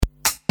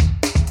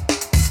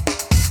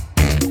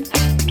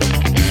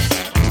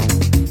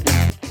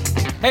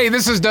Hey,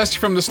 this is Dusty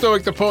from The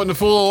Stoic, The Poet, and The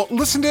Fool.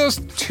 Listen to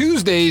us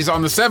Tuesdays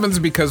on the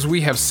 7s because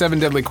we have 7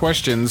 deadly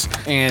questions,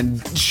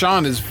 and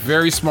Sean is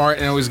very smart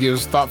and always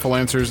gives thoughtful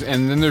answers.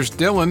 And then there's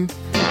Dylan.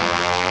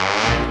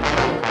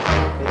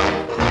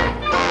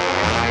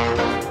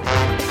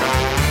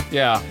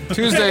 Yeah,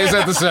 Tuesdays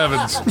at the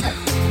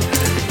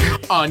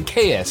 7s on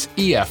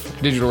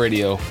KSEF Digital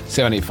Radio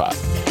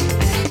 785.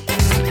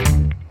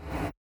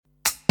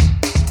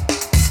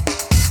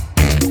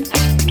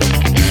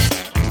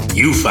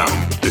 You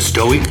found the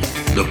Stoic,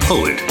 the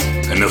Poet,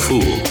 and the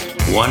Fool.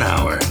 1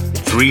 hour,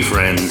 3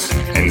 friends,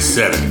 and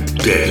 7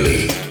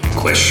 deadly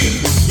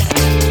questions.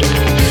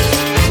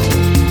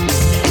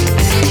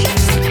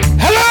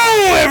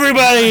 Hello,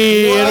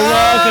 everybody, and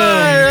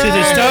welcome to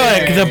the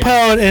Stoic, the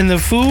Poet, and the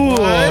Fool.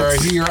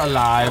 We're here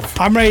alive.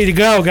 I'm ready to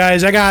go,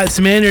 guys. I got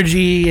some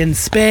energy in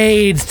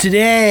spades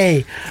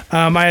today.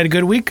 I had a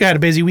good week. I had a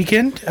busy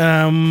weekend.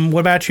 What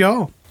about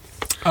y'all?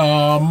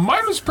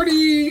 Mine was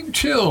pretty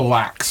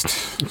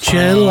chillaxed.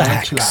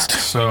 Chillaxed.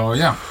 So,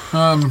 yeah.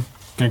 Can't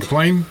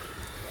complain.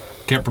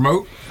 Can't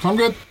promote. So I'm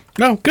good.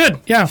 No, good.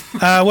 Yeah.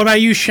 What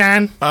about you,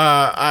 Sean?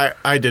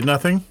 I did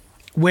nothing.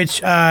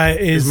 Which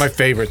Is my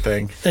favorite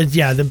thing.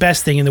 yeah, the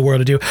best thing in the world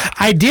to do.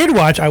 I did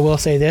watch, I will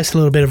say this, a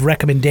little bit of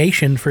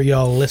recommendation for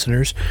y'all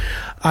listeners.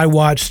 I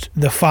watched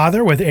The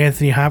Father with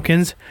Anthony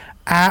Hopkins.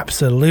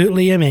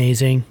 Absolutely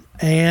amazing.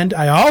 And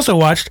I also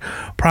watched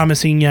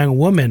Promising Young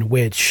Woman,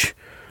 which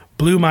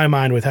blew my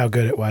mind with how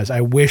good it was.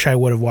 I wish I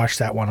would have watched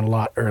that one a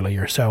lot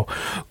earlier. So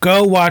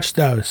go watch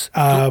those.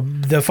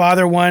 The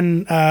Father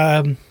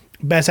won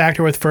Best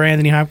Actor for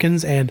Anthony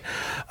Hopkins, and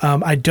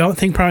I don't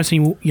think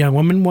Promising Young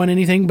Woman won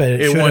anything, but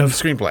it should won have.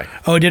 screenplay.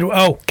 Oh, it did.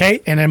 Oh,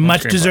 okay, and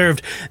much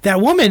deserved. That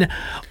woman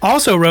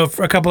also wrote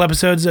for a couple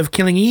episodes of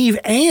Killing Eve,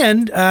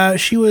 and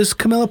she was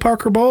Camilla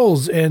Parker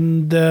Bowles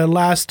in the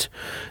last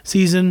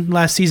season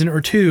or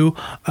two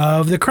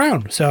of The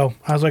Crown. So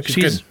I was like,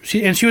 she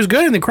was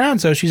good in The Crown.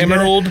 So she's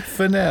Emerald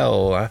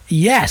Fennell.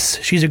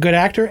 Yes, she's a good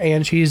actor,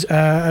 and she's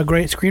a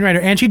great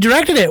screenwriter, and she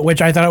directed it,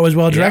 which I thought it was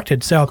well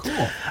directed. So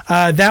cool.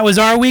 That was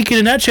our week in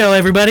a nutshell,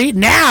 everybody.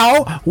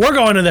 Now we're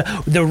going to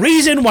the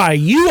reason why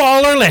you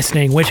all are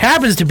listening, which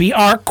happens to be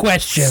our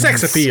questions.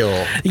 Sex appeal.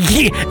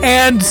 Yeah,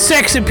 and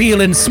sex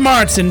appeal and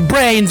smarts and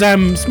brains.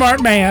 I'm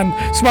smart man,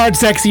 smart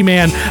sexy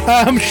man.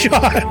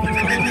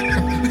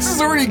 Sean. This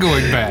is already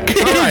going back.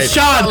 All right.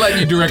 Sean. I'll let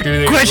you direct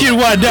it. Question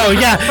 1. No,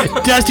 yeah.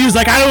 Dusty was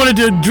like, I don't want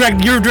to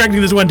direct. You're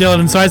directing this one, Dylan.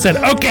 And so I said,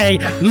 okay,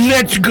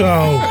 let's go.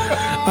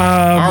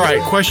 All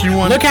right, question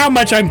 1. Look how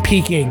much I'm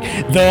peaking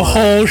the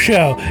whole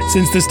show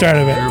since the start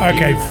of it.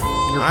 Okay.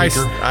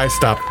 I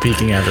stopped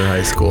peaking after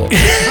high school.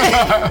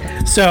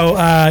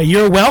 So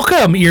you're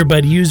welcome,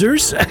 earbud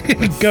users.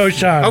 Go,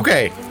 Sean.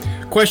 Okay,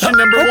 question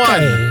number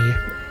 1.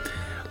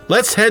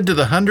 Let's head to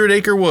the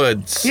 100-acre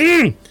woods.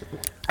 I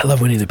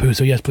love Winnie the Pooh,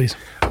 so yes, please.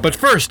 But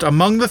first,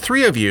 among the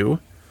 3 of you,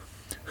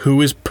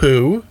 who is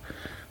Pooh,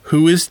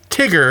 who is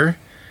Tigger,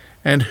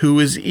 and who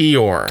is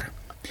Eeyore?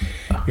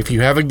 If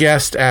you have a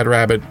guest, add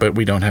Rabbit, but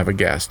we don't have a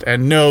guest.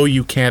 And no,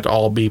 you can't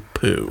all be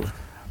Pooh.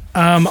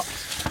 I'm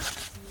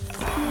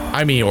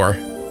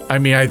Eeyore. I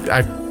mean,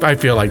 I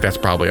feel like that's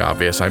probably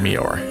obvious. I'm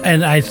Eeyore.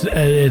 And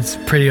it's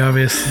pretty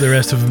obvious, the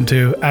rest of them,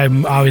 too.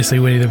 I'm obviously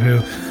Winnie the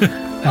Pooh.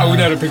 We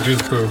know how to picture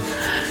the Pooh.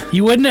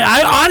 You wouldn't?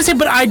 I honestly,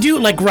 but I do.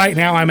 Like right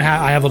now,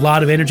 I have a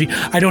lot of energy.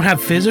 I don't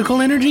have physical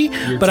energy,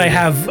 but I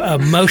have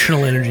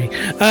emotional energy.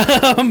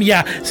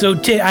 Yeah. So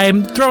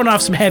I'm throwing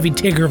off some heavy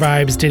Tigger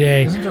vibes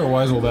today. Isn't there a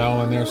wise old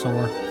owl in there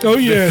somewhere? Oh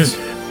yes,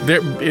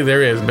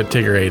 there is, but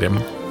Tigger ate him.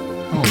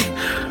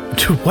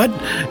 What?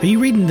 Are you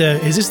reading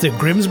is this the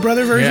Grimm's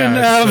Brother version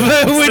of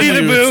Winnie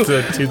the Pooh? It's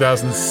the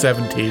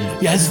 2017.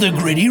 Yeah, it's the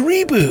gritty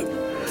reboot,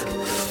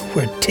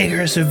 where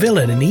Tigger is a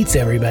villain and eats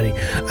everybody.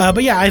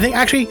 But yeah, I think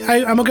actually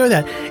I'm okay with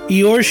that.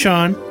 You're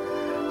Sean,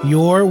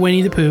 you're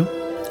Winnie the Pooh,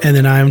 and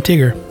then I'm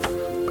Tigger.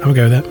 I'm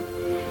okay with that.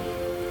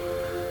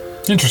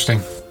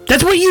 Interesting.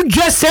 That's what you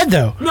just said,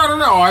 though. No.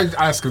 I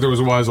asked if there was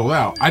a wise old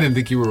owl. I didn't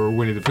think you were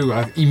Winnie the Pooh.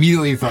 I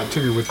immediately thought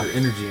Tigger with your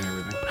energy and everything.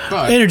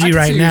 But energy I can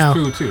right see now.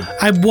 Pooh too.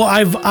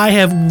 I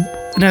have.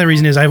 Another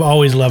reason is I've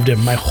always loved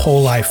him my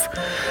whole life.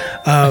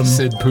 I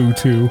said Pooh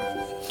too.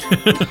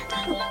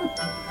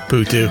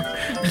 Pooh too.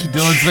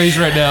 Dylan's face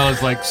right now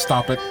is like,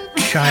 stop it.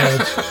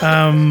 Child.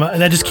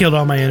 That just killed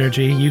all my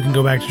energy. You can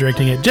go back to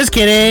directing it. Just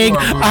kidding.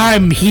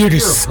 I'm here to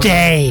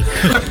stay.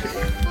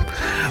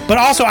 But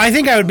also, I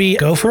think I would be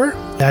Gopher.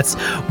 That's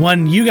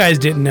one you guys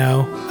didn't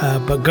know.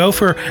 But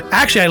Gopher,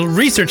 actually, I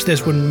researched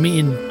this when me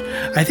and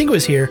I think it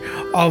was here,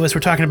 all of us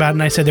were talking about it,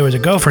 and I said there was a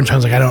gopher, and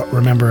Sean's like, I don't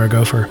remember a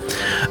gopher.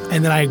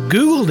 And then I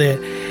Googled it,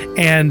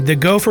 and the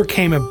gopher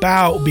came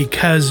about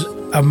because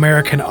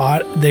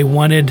they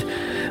wanted,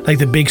 like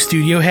the big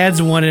studio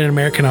heads wanted an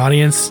American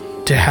audience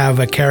to have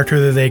a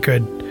character that they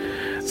could.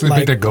 So they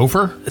picked a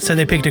gopher? So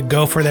they picked a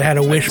gopher that had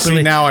a wishfully...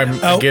 See, now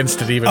I'm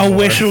against it even more. A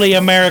wishfully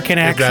American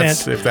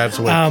accent. If that's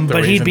what the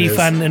but he'd be is.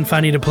 fun and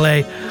funny to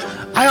play.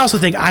 I also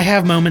think I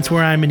have moments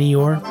where I'm an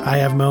Eeyore. I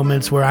have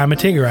moments where I'm a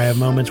Tigger. I have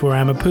moments where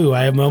I'm a Pooh.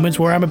 I have moments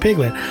where I'm a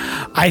Piglet.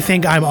 I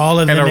think I'm all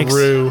of them. And a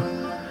Roo.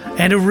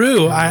 And a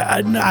Rue.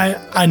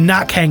 I'm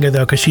not Kanga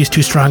though, because she's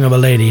too strong of a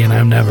lady, and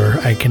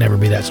I can never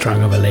be that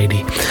strong of a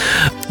lady.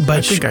 But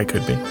I think I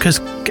could be. because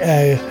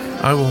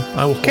I will.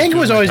 hold Kanga you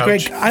was in my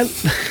always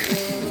pouch.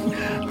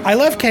 great. I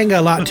love Kanga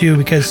a lot too,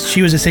 because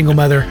she was a single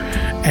mother,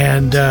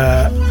 and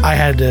I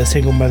had a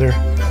single mother.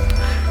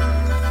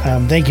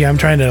 Thank you. I'm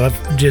trying to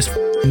just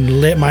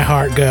let my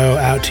heart go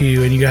out to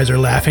you, and you guys are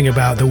laughing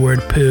about the word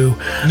poo.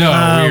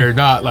 No, we are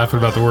not laughing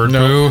about the word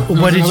poo.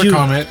 What did you?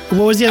 Comment.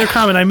 What was the other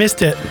comment? I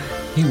missed it.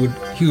 He would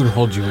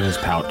hold you in his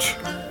pouch.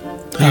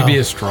 He'd be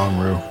a strong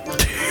Roo.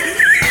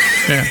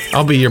 Yeah,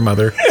 I'll be your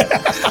mother.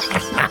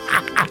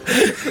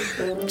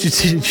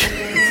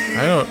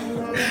 I don't.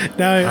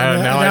 Now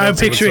I'm don't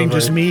see picturing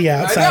what's just over me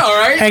outside, I know,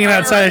 right? hanging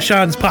outside of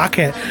Sean's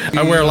pocket.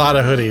 I wear a lot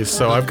of hoodies,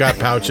 so I've got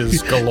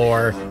pouches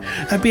galore.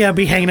 I'd be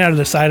hanging out on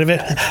the side of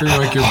it You're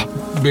like your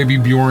baby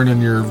Bjorn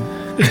and your.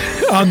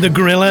 on the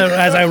gorilla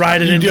as I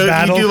ride it into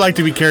battle. You do like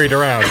to be carried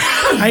around.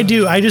 I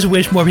do. I just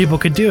wish more people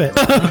could do it.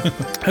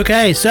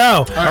 Okay,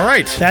 so All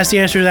right. that's the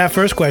answer to that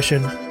first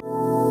question.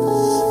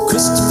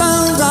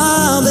 Christopher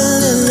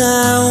Robin and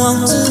I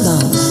walked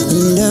along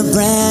under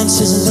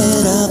branches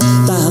lit up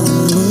by the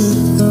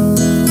moon,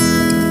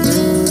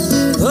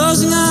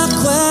 posing our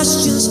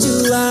questions to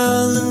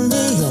Ireland,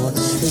 New York.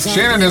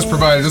 Shannon has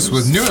provided us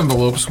with new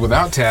envelopes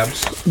without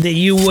tabs, That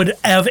you would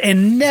have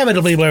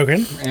inevitably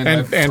broken. and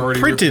And I've already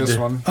ripped printed. this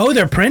one. Oh,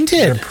 they're printed.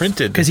 They're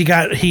printed. Because he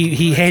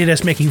hated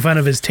us making fun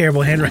of his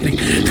terrible handwriting.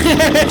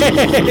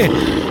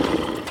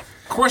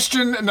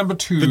 Question number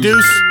 2. The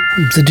deuce.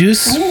 The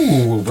deuce.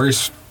 Ooh,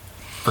 first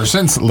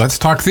sentence. Let's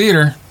talk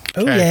theater.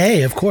 Oh,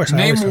 yay, of course. I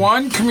Name always-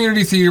 one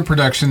community theater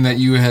production that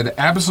you had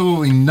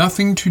absolutely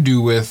nothing to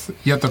do with,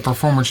 yet the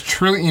performance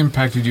truly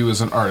impacted you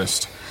as an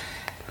artist.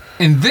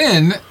 And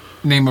then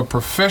name a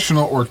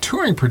professional or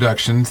touring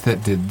production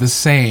that did the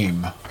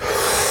same.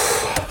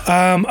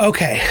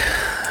 Okay.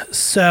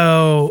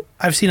 So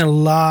I've seen a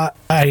lot.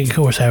 Of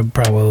course, I'm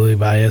probably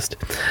biased.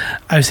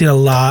 I've seen a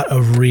lot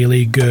of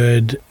really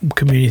good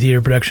community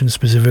theater productions,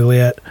 specifically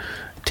at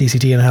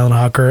TCT and Helen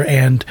Hawker,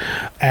 and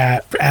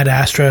at Ad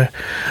Astra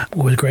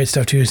with great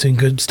stuff too. Seen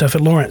good stuff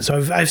at Lawrence. So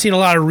I've seen a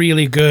lot of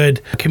really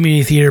good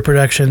community theater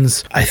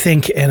productions. I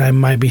think, and I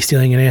might be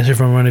stealing an answer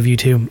from one of you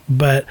too,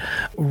 but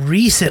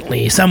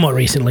recently, somewhat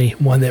recently,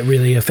 one that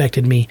really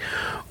affected me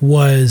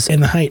was In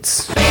the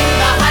Heights.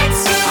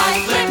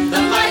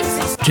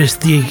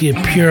 Just the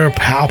pure,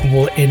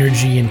 palpable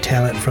energy and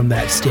talent from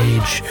that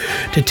stage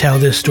to tell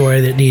this story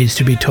that needs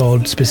to be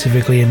told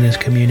specifically in this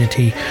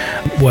community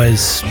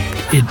was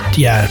it.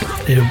 Yeah,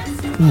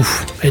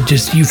 it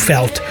just you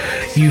felt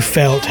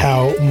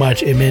how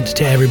much it meant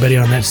to everybody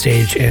on that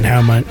stage and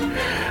how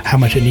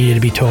much it needed to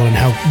be told and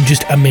how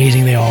just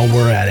amazing they all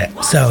were at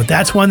it. So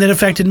that's one that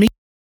affected me.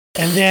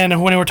 And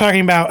then when we're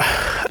talking about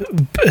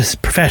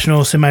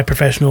professional,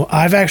 semi-professional,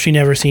 I've actually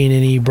never seen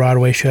any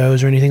Broadway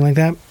shows or anything like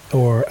that.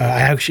 Or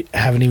I actually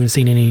haven't even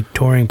seen any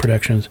touring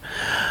productions.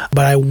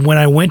 But when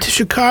I went to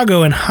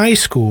Chicago in high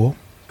school,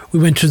 we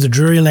went to the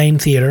Drury Lane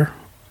Theater,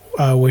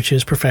 which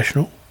is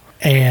professional.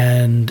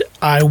 And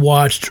I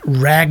watched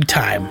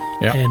Ragtime.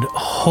 Yeah. And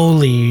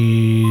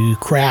holy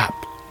crap,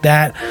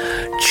 that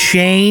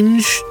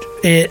changed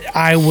it.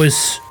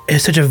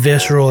 It's such a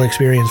visceral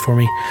experience for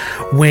me.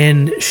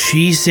 When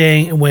she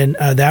sang, when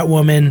that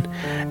woman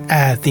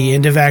at the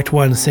end of Act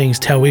 1 sings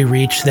 "Till We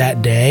Reach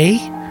That Day,"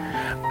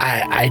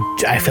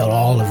 I felt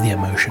all of the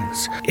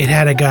emotions. It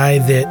had a guy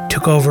that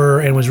took over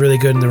and was really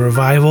good in the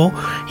revival.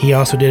 He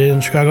also did it in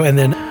Chicago. And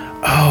then,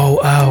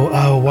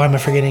 why am I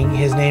forgetting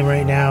his name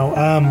right now?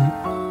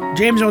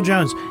 James Earl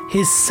Jones.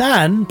 His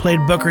son played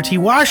Booker T.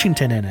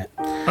 Washington in it.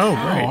 Oh,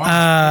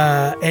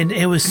 right. And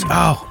it was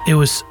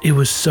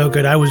so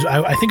good.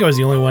 I think I was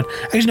the only one.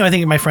 Actually, no, I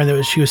think my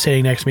friend she was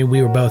sitting next to me,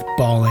 we were both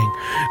bawling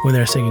when they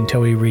were singing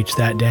 "Till We Reach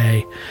That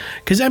Day."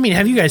 Because, I mean,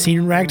 have you guys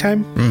seen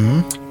Ragtime?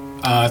 Mm-hmm.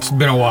 It's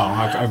been a while.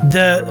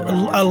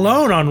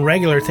 Alone on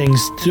regular things,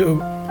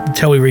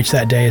 "Till We Reach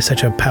That Day" is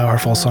such a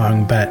powerful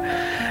song, but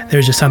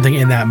there's just something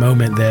in that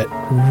moment that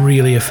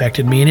really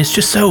affected me. And it's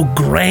just so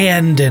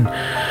grand and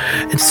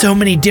so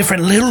many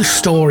different little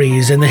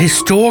stories, and the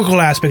historical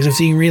aspects of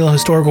seeing real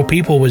historical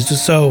people was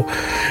just so,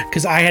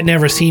 because I had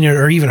never seen it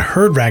or even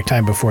heard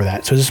Ragtime before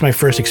that. So this is my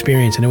first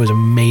experience and it was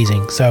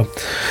amazing. So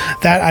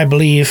that, I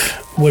believe,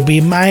 would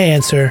be my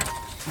answer.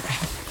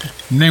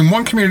 Name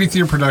one community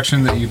theater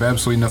production that you've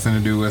absolutely nothing to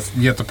do with,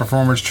 yet the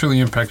performance truly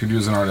impacted you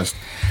as an artist.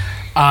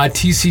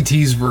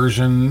 TCT's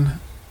version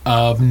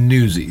of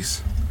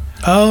Newsies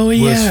Oh, was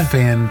yeah.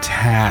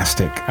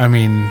 fantastic. I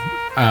mean,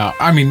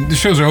 the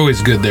shows are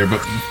always good there, but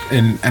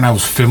and I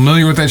was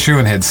familiar with that show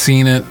and had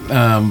seen it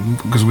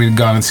because we'd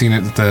gone and seen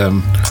it at the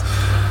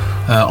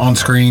on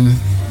screen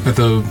at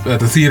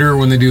the theater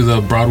when they do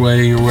the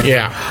Broadway or whatever.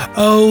 Yeah.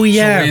 Oh,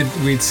 yeah.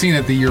 So we'd seen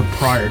it the year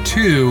prior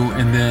to,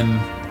 and then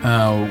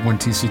when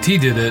TCT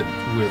did it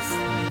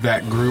with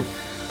that group,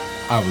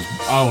 I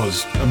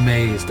was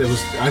amazed.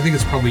 I think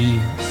it's probably,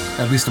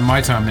 at least in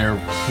my time there,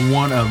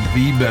 one of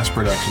the best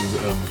productions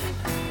of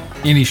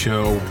any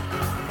show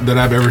that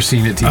I've ever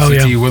seen at TCT,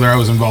 Oh, yeah. whether I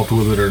was involved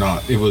with it or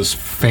not. It was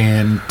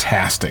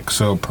fantastic.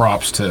 So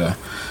props to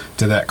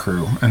that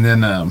crew. And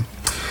then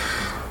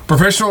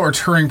professional or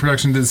touring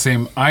production did the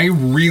same. I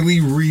really,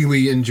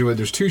 really enjoyed.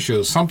 There's two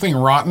shows. Something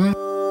Rotten.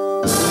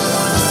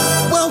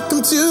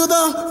 Welcome to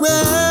the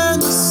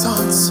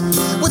Renaissance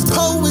with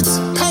poets,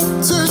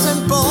 painters,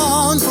 and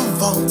born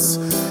vaults.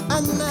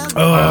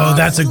 Oh,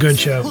 that's a good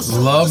show.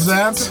 Love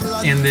that.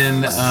 And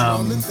then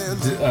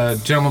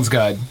Gentleman's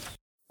Guide.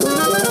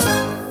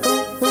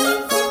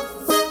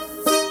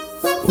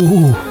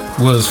 Ooh.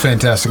 Was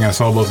fantastic. I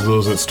saw both of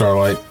those at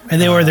Starlight.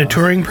 And they were the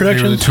touring They were the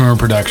productions? touring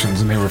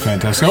productions, and they were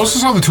fantastic. I also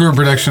saw the touring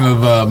production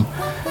of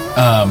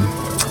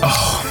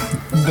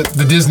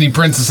the Disney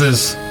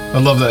Princesses. I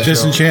love that show.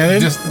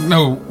 Disenchanted?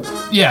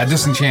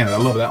 Disenchanted. I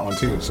love that one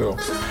too. So,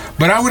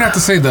 but I would have to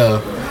say the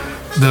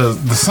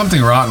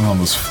Something Rotten one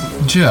was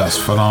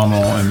just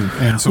phenomenal.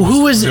 And so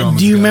Who was?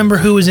 Gentleman's Do you Guide. remember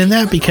who was in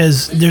that?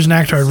 Because there's an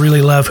actor I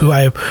really love who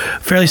I'm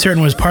fairly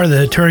certain was part of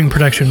the touring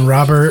production.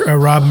 Rob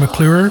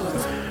McClure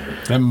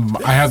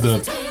I have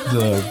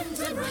the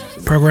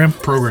program.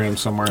 program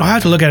somewhere. I'll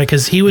have to look at it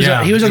because he was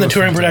Yeah, he was on he the was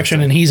touring fantastic.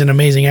 production and he's an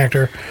amazing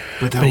actor.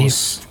 But that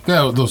he's-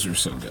 those are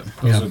so good.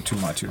 Those are too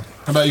much. How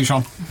about you,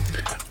 Sean?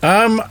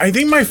 I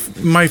think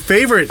my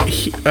favorite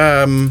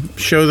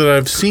show that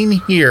I've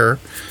seen here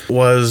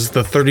was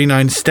the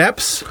 39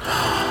 Steps,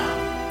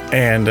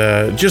 and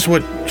just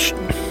what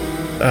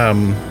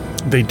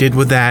they did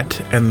with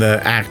that and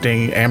the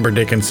acting. Amber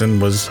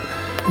Dickinson was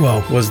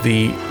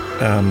the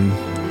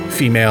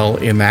female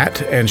in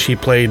that, and she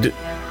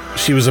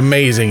was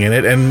amazing in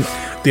it, and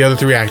the other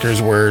three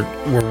actors were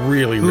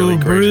really Ooh, great.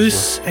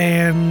 Bruce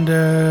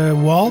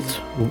and Walt.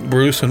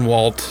 Bruce and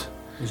Walt.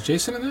 Is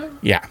Jason in that?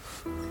 Yeah.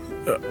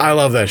 I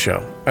love that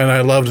show, and I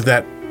loved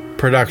that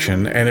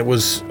production, and it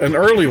was an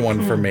early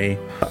one for me.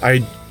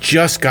 I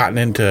just gotten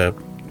into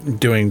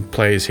doing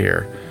plays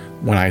here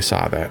when I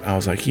saw that. I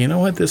was like, you know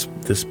what, this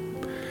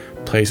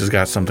place has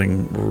got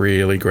something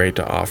really great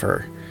to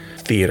offer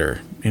theater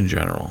in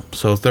general.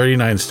 So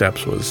 39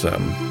 Steps was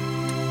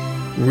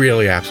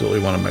really absolutely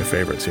one of my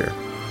favorites here.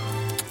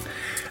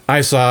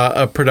 I saw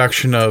a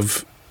production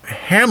of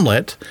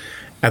Hamlet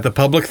at the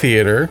Public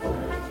Theater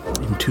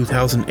in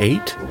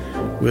 2008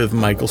 with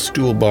Michael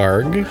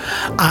Stuhlbarg.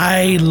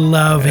 I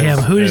love him.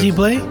 Who does he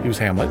play? He was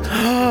Hamlet.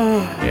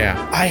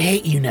 Yeah. I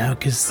hate you now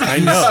because I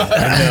know.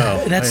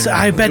 that's. I know.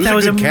 I bet It that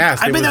was a good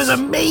cast. I It bet that was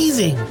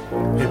amazing,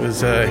 It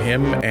was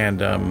him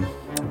and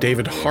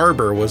David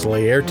Harbour was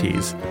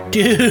Laertes.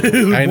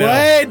 dude. I know.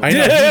 What? I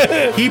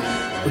know.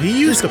 He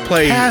used to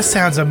play. Cast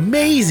sounds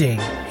amazing.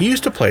 He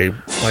used to play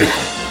like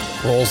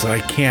roles that I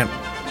can't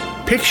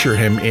picture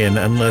him in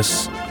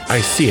unless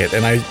I see it.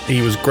 And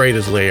he was great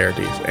as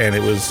Laertes, and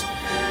it was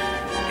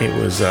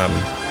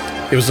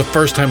the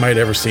first time I'd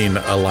ever seen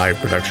a live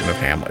production of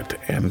Hamlet,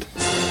 and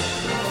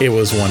it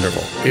was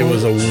wonderful. It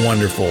was a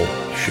wonderful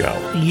show.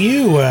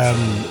 You,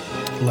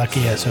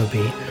 lucky SOB,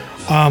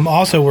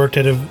 also worked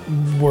at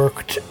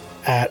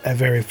a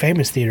very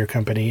famous theater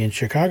company in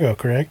Chicago,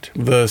 correct?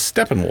 The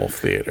Steppenwolf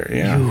Theater,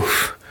 yeah.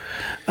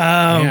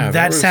 Yeah,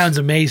 That sounds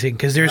amazing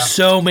because there's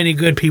so many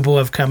good people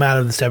have come out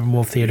of the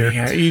Steppenwolf Theater.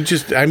 Yeah,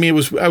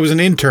 I was an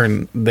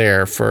intern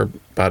there for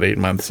about 8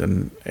 months,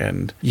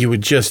 and you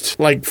would just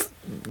like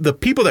the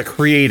people that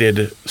created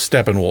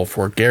Steppenwolf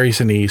were Gary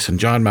Sinise and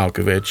John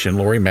Malkovich and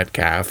Laurie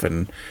Metcalf,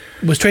 and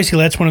Was Tracy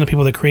Letts one of the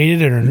people that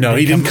created it? Or no,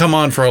 he didn't come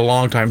on for a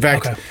long time. In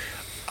fact, Okay.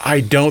 I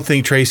don't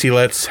think Tracy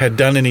Letts had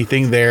done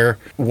anything there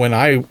when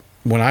I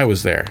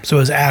was there. So it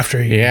was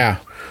after you. Yeah.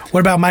 What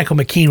about Michael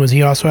McKean? Was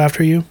he also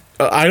after you?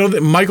 I don't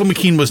think Michael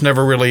McKean was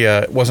never really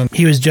wasn't.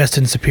 He was just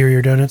in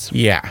Superior Donuts.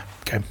 Yeah.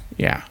 Okay.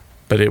 Yeah.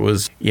 But it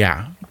was,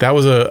 that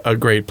was a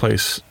great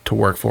place to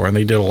work for. And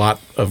they did a lot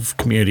of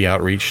community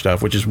outreach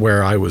stuff, which is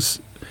where I was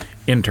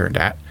interned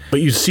at.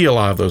 But you see a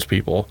lot of those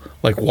people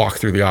like walk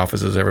through the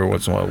offices every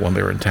once in a while when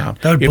they were in town.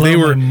 That would if blow they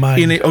were my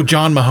mind.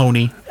 John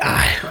Mahoney.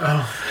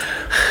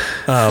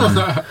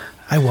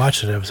 I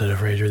watched an episode of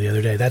Frasier the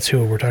other day. That's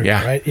who we're talking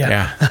about, right?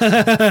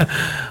 Yeah.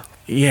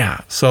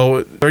 Yeah.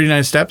 So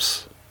 39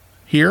 Steps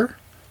here,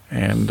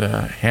 and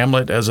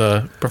Hamlet as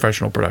a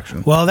professional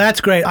production. Well,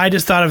 that's great. I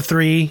just thought of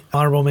 3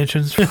 honorable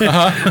mentions for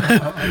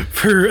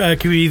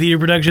community theater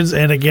productions.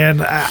 And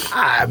again,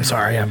 I'm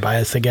sorry, I'm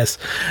biased, I guess.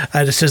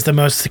 It's just the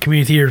most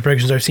community theater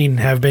productions I've seen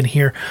have been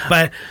here.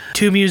 But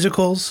a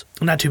musical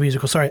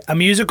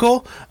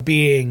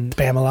being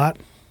Spamalot.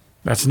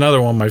 That's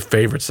another one of my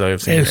favorites that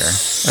I've seen It's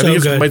here. so I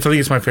good. think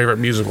it's my favorite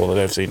musical that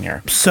I've seen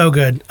here. So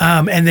good.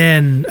 And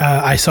then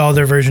I saw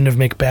their version of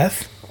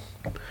Macbeth,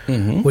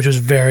 which was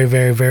very,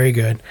 very, very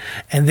good.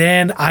 And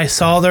then I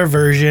saw their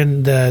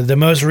version, the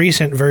most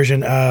recent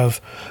version of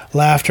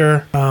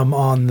Laughter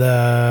on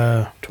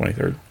the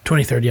 23rd.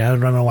 23rd. Yeah, I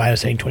don't know why I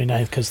was saying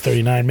 29th because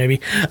 39 maybe.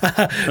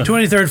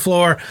 23rd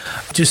floor.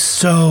 Just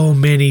so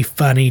many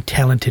funny,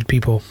 talented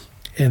people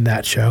in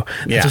that show.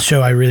 Yeah. It's a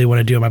show I really want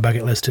to do on my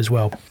bucket list as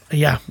well.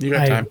 Yeah. You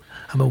got time.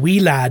 I'm a wee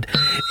lad.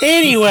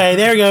 Anyway,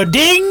 there we go.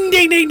 Ding,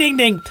 ding, ding, ding,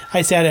 ding.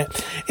 I said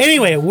it.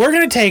 Anyway, we're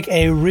going to take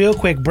a real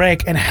quick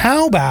break. And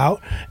how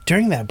about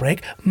during that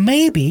break,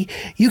 maybe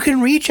you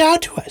can reach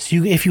out to us.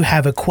 If you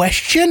have a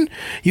question,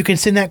 you can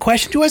send that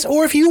question to us.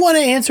 Or if you want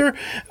to answer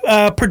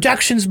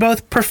productions,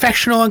 both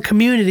professional and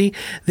community,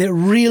 that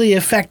really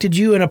affected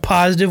you in a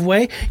positive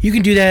way, you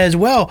can do that as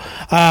well.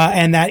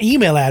 And that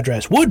email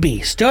address would be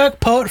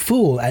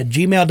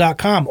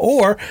stoicpoetfool@gmail.com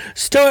or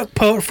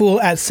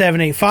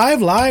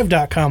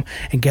stoicpoetfool@785live.com.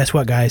 And guess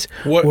what, guys?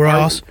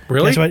 Really?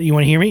 Guess what? You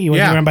want to hear me? You want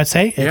to hear what I'm about to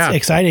say? It's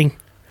exciting.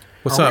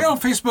 What's Are up? we on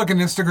Facebook and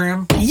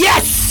Instagram?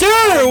 Yes,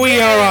 sir. We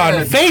are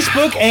on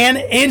Facebook and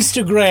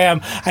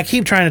Instagram. I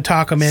keep trying to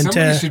talk them into.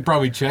 Somebody should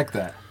probably check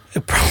that.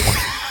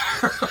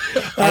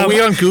 Are we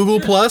on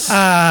Google Plus?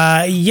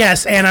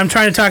 Yes, and I'm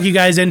trying to talk you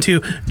guys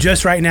into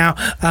just right now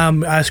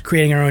us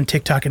creating our own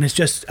TikTok, and it's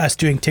just us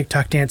doing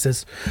TikTok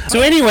dances.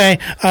 So anyway,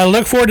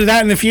 look forward to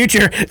that in the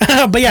future.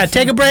 But yeah,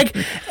 take a break,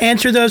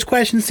 answer those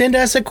questions, send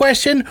us a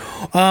question,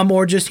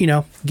 or just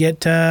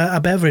get a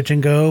beverage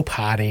and go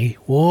potty.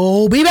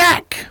 We'll be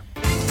back.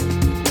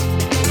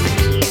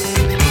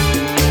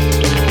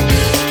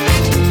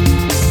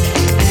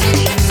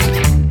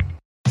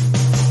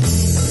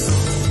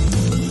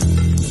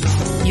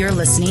 You're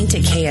listening to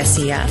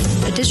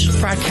KSEF, a digital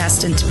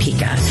broadcast in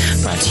Topeka,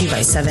 brought to you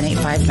by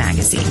 785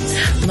 Magazine.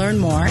 Learn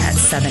more at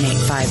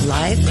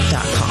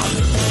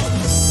 785live.com.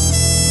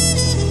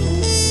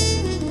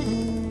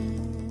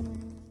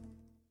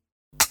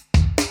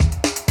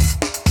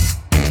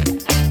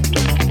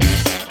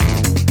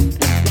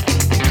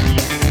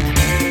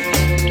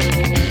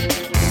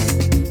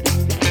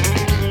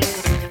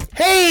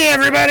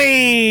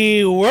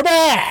 Everybody, we're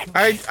back.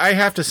 I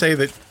have to say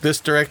that this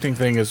directing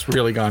thing has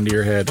really gone to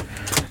your head.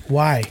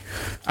 Why?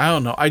 I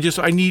don't know. I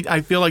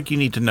feel like you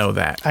need to know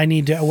that.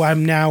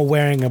 I'm now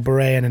wearing a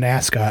beret and an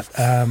ascot,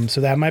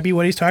 so that might be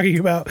what he's talking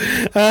about.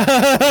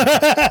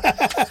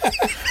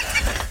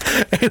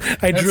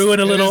 I drew in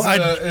a little.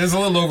 It's a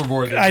little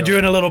overboard. I drew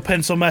in a little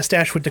pencil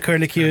mustache with the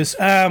curlicutes.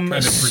 Kind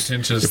of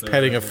pretentious. You're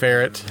petting a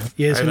ferret.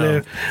 Yes, I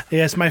know.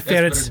 yes, my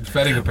ferrets.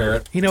 Petting a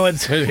parrot. You know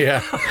what's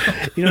Yeah.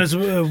 you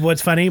know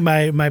what's funny?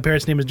 My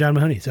parrot's name is John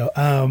Mahoney. So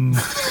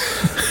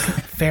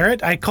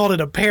ferret. I called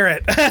it a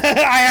parrot.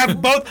 I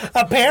have both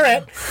a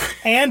parrot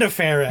and a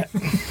ferret.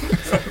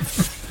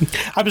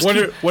 I'm just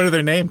What are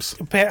their names?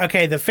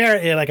 Okay, the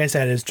ferret, like I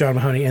said, is John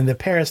Mahoney, and the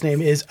parrot's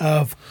name is,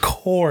 of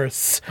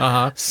course,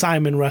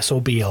 Simon Russell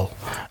Beale.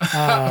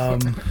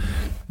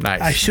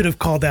 Nice. I should have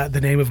called that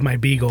the name of my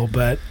beagle,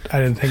 but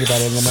I didn't think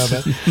about it in the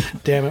moment.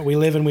 Damn it, we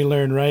live and we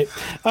learn, right?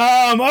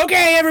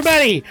 Okay,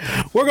 everybody,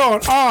 we're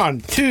going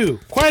on to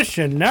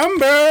question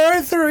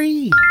number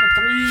 3.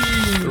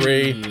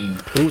 3.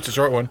 Ooh, it's a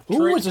short one.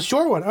 Ooh, it's a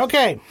short one.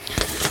 Okay.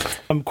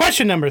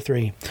 Question number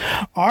 3.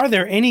 Are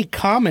there any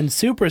common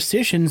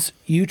superstitions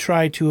you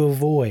try to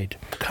avoid?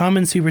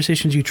 Common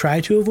superstitions you try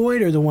to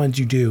avoid, or the ones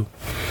you do?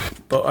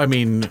 Well, I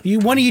mean,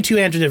 One of you two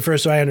answered it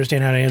first, so I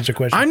understand how to answer the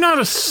question. I'm not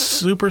a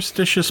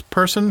superstitious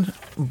person,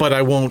 but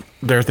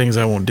there are things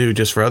I won't do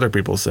just for other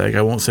people's sake.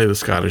 I won't say the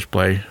Scottish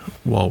play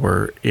while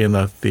we're in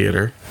the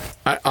theater.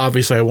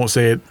 Obviously, I won't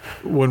say it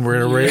when we're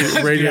in a radio.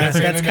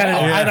 That's kind of.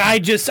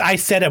 I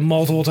said it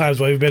multiple times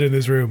while we've been in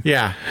this room.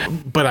 Yeah,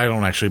 but I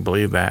don't actually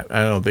believe that.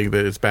 I don't think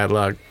that it's bad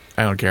luck.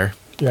 I don't care.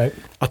 Right.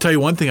 I'll tell you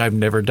one thing I've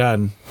never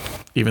done,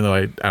 even though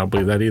I don't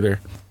believe that either.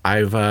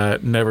 I've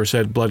never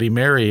said Bloody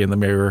Mary in the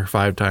mirror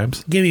 5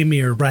 times. Give me a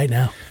mirror right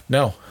now.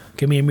 No.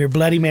 Give me a mirror.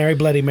 Bloody Mary,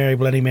 Bloody Mary,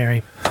 Bloody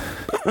Mary.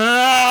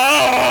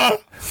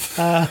 That's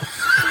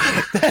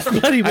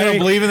Bloody Mary. I don't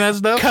believe in that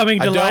stuff.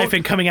 Coming to life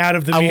and coming out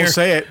of the mirror. I won't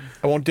say it.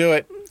 I won't do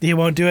it. You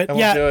won't do it? I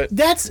won't do it.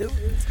 That's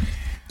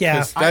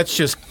That's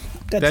just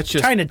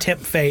trying to tip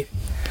fate.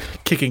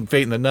 kicking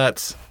fate in the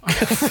nuts.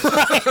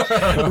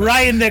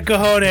 Right in the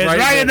cojones.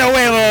 Right in the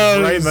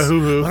huevos. Right in the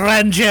hoo-hoo.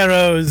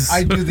 Rancheros.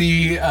 I do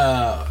the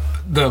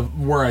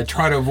where I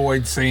try to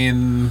avoid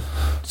saying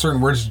certain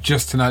words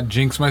just to not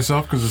jinx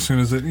myself, because as soon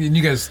as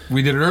you guys,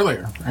 we did it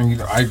earlier, and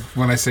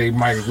when I say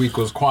my week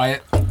was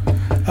quiet.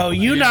 Oh,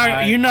 you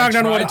knocked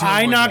on wood.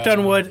 I knocked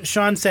on wood.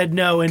 Sean said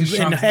no in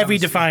heavy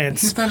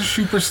defiance. He's not a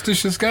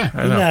superstitious guy.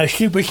 No,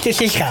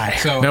 superstitious guy.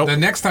 So the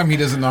next time he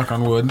doesn't knock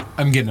on wood,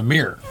 I'm getting a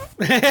mirror.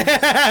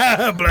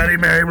 Bloody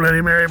Mary,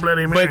 Bloody Mary,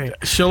 Bloody Mary.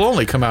 But she'll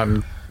only come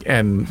out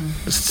and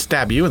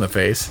stab you in the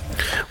face.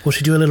 Will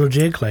she do a little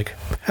jig like,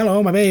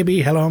 hello, my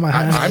baby, hello, my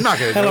honey. I'm not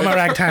going to do hello, it. my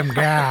ragtime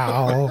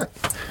gal.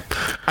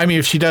 I mean,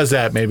 if she does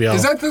that, maybe I'll...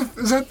 Is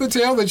that the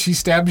tale that she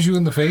stabs you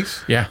in the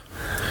face? Yeah.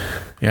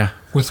 Yeah.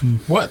 With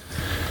what?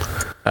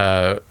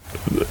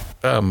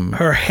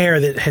 Her hair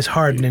that has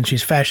hardened and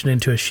she's fashioned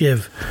into a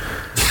shiv.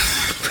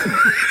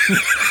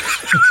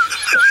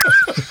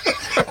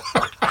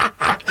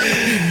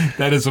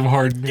 That is some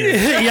hard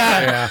news.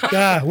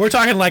 Yeah. We're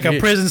talking like a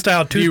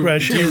prison-style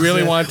toothbrush. do you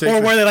really want to take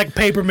Or where they like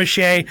paper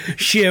mache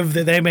shiv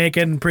that they make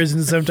in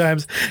prisons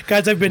sometimes.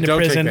 Guys, I've been to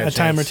Don't take prison that a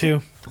time or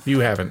chance. two. You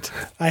haven't.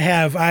 I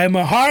have. I'm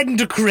a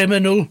hardened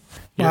criminal.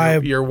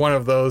 You're one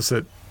of those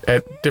that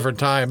at different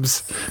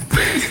times.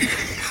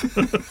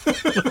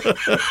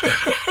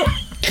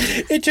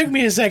 It took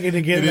me a second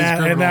to get that,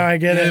 and now I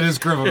get it. It is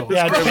criminal.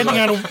 Yeah,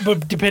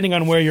 depending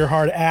on where your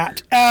heart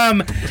at.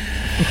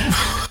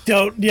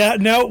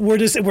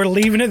 We're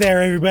leaving it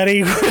there,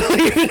 everybody. We're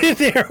leaving it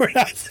there. We're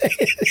not saying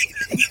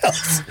anything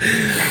else.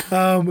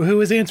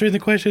 Who is answering the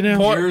question now?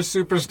 Your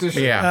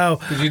superstition. Yeah. Oh,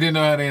 Because you didn't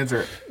know how to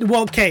answer it.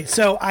 well, okay.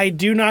 So I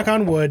do knock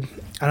on wood.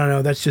 I don't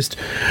know. That's just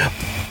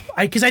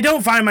because I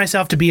don't find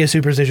myself to be a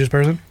superstitious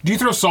person. Do you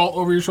throw salt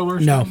over your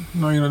shoulders? No.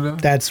 No, you don't do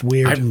that? That's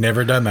weird. I've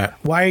never done that.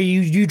 Why are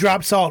you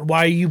drop salt?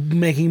 Why are you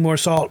making more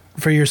salt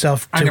for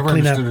yourself to I never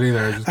clean up? understood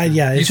it either.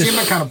 Yeah, You it's seem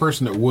just the kind of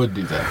person that would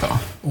do that, though.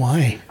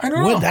 why? I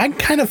don't know. I'm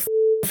kind of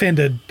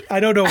offended. I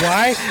don't know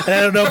why, and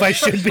I don't know if I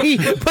should be,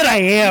 but I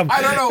am.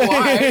 I don't know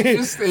why.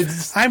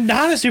 It's I'm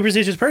not a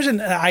superstitious person.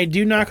 I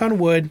do knock on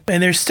wood,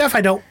 and there's stuff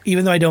I don't,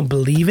 even though I don't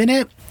believe in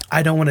it,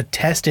 I don't want to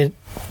test it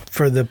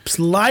for the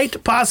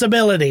slight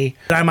possibility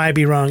that I might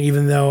be wrong,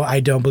 even though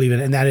I don't believe in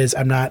it. And that is,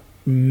 I'm not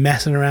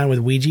messing around with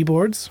Ouija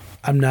boards.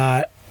 I'm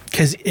not,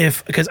 because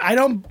I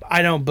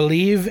don't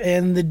believe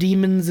in the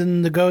demons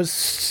and the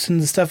ghosts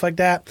and stuff like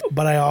that.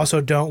 But I also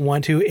don't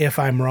want to, if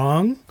I'm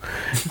wrong,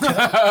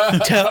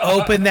 to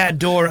open that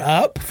door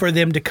up for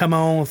them to come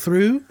on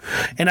through.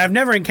 And I've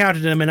never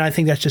encountered them, and I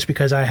think that's just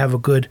because I have a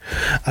good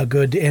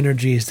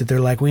energies that they're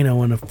like, we don't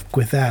want to f-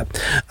 with that.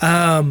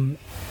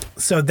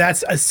 So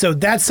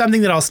that's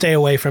something that I'll stay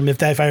away from. I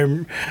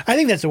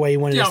think that's the way you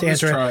wanted Yeah, us to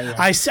let's answer try, it. yeah.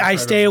 I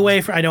stay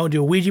away from. I don't do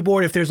a Ouija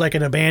board. If there's like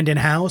an abandoned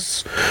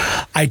house,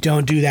 I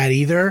don't do that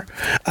either.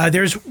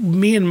 There's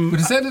me and But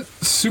is that a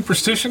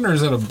superstition or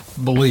is that a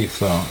belief,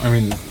 though? I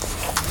mean,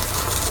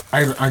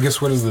 I guess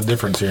what is the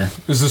difference here?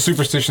 Is the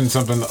superstition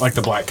something like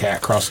the black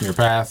cat crossing your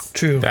path?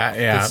 true. That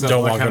yeah. It's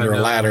Don't like walk kinda under a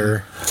dumb.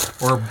 ladder.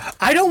 Or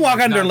I don't walk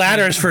under not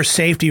ladders for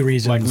safety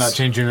reasons. like not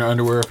changing your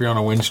underwear if you're on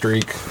a win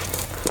streak?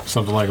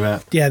 Something like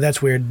that. Yeah,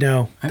 that's weird.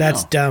 No, I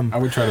that's know. dumb. I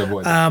would try to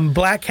avoid that.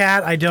 Black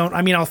cat, I don't.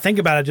 I mean, I'll think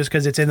about it just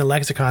because it's in the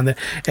lexicon that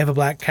if a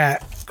black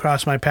cat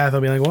crossed my path,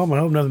 I'll be like, well, I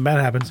hope nothing bad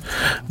happens.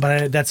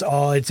 But that's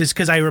all. It's just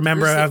because I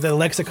remember of the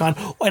lexicon,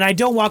 and I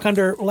don't walk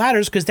under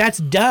ladders because that's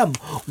dumb.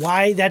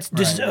 Why? That's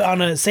just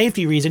on a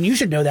safety reason. You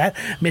should know that,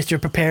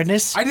 Mr.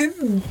 Preparedness. I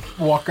didn't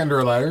walk under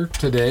a ladder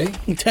today.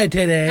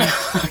 Today,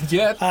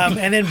 Yet.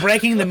 and then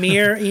breaking the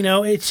mirror.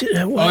 It's.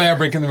 Oh yeah,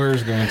 breaking the mirror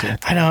is going to.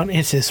 I don't.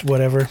 It's just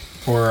whatever.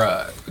 Or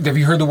have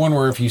you heard the one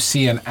where if you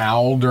see an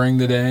owl during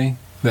the day,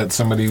 that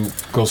somebody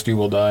close to you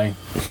will die,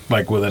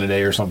 like within a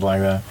day or something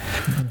like that?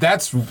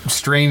 That's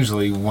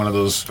strangely one of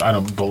those. I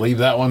don't believe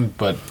that one,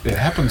 but it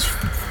happens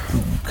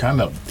kind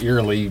of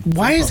eerily.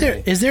 Why is there?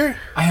 frequently. Is there?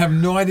 I have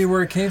no idea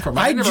where it came from.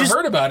 I never just-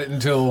 heard about it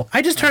until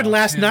I just heard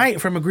last night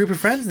from a group of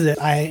friends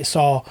that I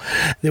saw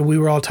that we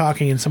were all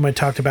talking, and somebody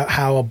talked about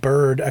how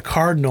a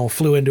cardinal,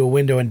 flew into a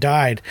window and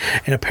died,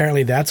 and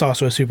apparently that's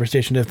also a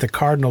superstition. If the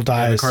cardinal the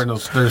dies,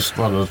 Cardinals. There's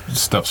a lot of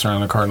stuff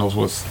surrounding the Cardinals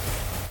with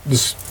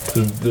this,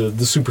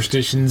 the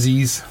superstitions.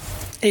 These.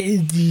 Whatever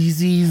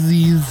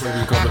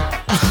you call it.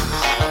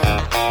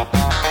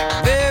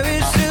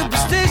 Very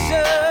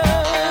superstitious.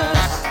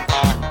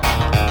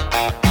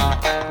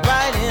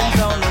 Writings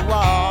on the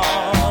wall.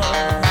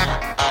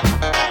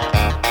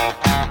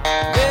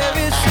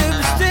 Very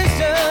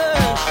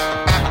superstitious.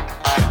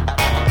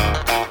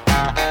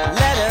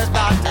 Letters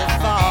about to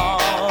fall.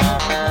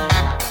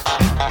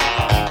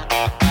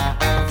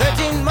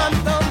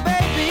 13-month-old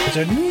baby.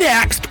 So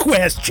next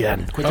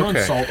question. Quit throwing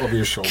Okay. salt over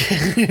your shoulder.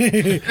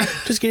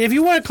 Just kidding. If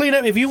you want to clean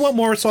up, if you want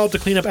more salt to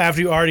clean up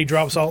after you already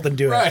drop salt, then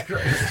do it. right.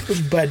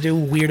 But do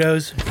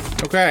weirdos.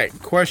 Okay.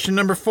 Question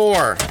number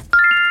 4.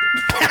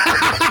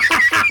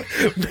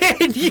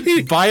 Man,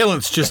 you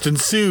Violence just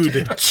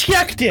ensued.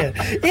 chucked it.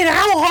 And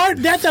how hard?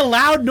 That's a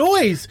loud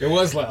noise. It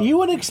was loud. You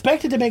wouldn't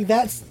expect it to make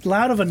that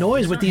loud of a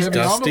noise with these, Heavy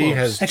Dusty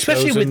has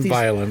especially chosen with these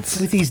violence.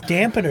 with these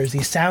dampeners,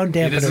 these sound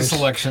dampeners. It is a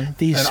selection.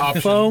 These an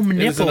option. foam It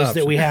is an nipples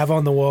that we option. have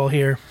on the wall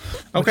here.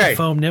 With Okay. the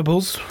foam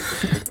nipples.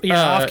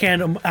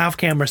 Off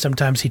camera,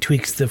 sometimes he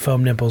tweaks the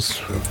foam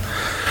nipples.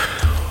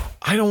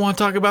 I don't want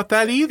to talk about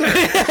that either.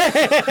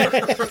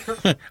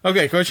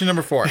 Okay, question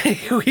number 4.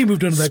 We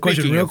moved on to that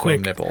question Speaking real of foam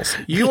quick. nipples,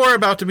 you are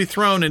about to be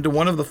thrown into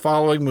one of the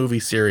following movie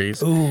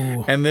series,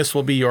 and this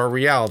will be your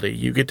reality.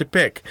 You get to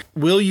pick.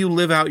 Will you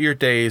live out your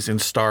days in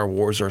Star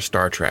Wars or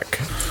Star Trek?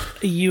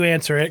 You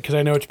answer it because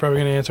I know what you're probably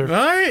going to answer.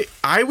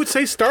 I would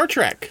say Star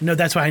Trek. No,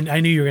 that's why I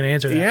knew you were going to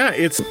answer that. Yeah,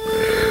 it's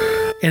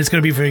And it's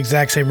going to be for the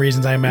exact same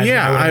reasons I imagine.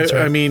 yeah. I would answer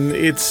I it. mean,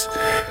 it's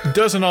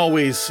doesn't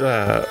always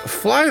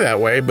fly that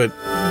way, but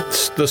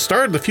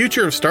the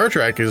future of Star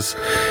Trek is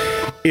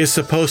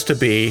supposed to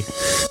be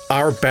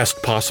our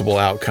best possible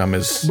outcome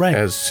as Right.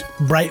 as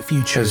bright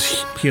future.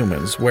 as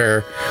humans,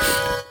 where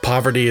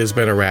poverty has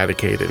been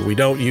eradicated. We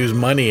don't use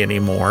money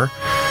anymore.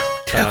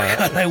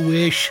 God, I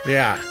wish.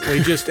 Yeah,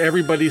 we just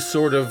everybody's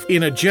sort of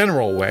in a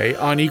general way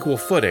on equal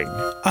footing.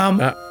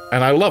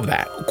 And I love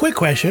that. Quick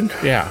question.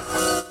 Yeah.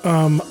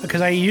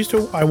 because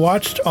I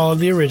watched all of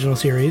the original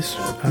series,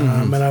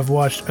 and I've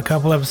watched a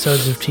couple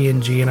episodes of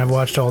TNG, and I've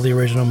watched all the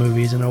original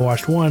movies, and I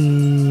watched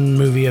one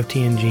movie of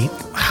TNG.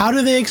 How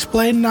do they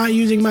explain not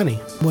using money?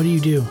 What do you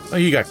do? Oh,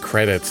 you got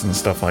credits and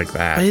stuff like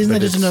that. But isn't but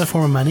that just it's- another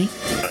form of money?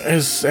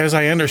 As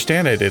I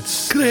understand it,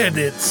 it's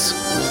Credits.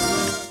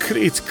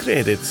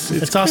 credits.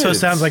 It also credits.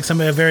 sounds like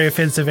a very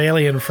offensive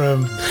alien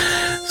from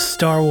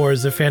Star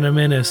Wars: The Phantom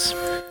Menace.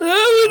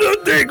 I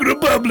don't take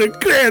Republic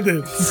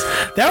credits.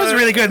 That was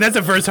really good. That's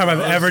the first time I've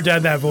ever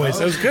done that voice.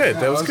 That was good.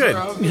 That was good.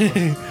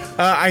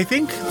 I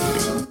think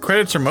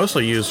credits are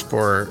mostly used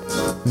for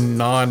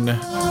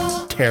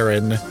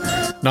non-Terran,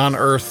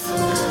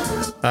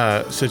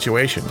 non-Earth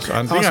situations.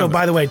 Also,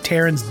 by the way,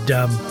 Terran's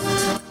dumb.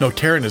 No,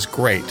 Terran is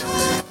great.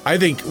 I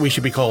think we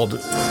should be called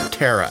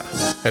Terra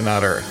and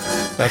not Earth.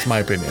 That's my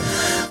opinion.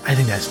 I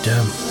think that's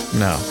dumb.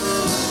 No,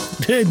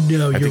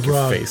 No, I you're think your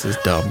wrong. face is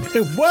dumb.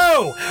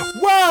 Whoa!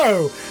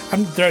 Whoa!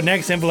 I'm throwing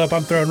next envelope.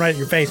 I'm throwing right at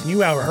your face, and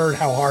you heard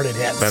how hard it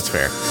hits. That's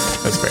fair.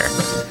 That's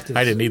fair.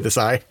 I didn't need this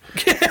eye.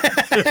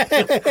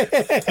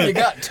 You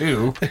got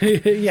two.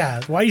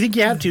 Yeah. Why do you think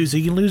you have to? So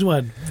you can lose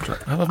one.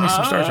 I love me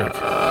some Star Trek.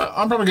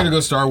 I'm probably gonna go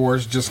Star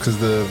Wars just because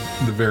the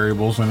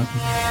variables in it.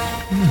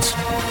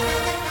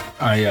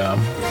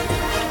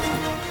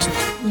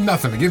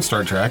 Nothing against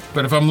Star Trek,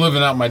 but if I'm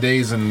living out my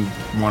days in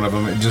one of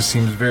them, it just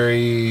seems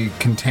very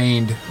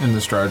contained in the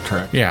Star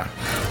Trek. Yeah.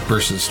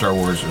 Versus Star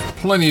Wars, there's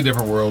plenty of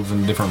different worlds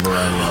and different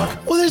variety of it.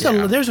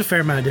 Well, there's a fair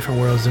amount of different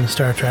worlds in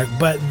Star Trek,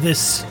 but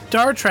this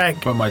Star Trek.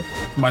 But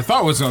my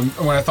thought was on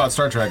when I thought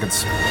Star Trek,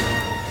 it's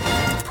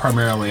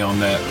primarily on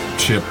that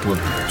ship with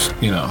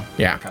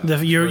Yeah.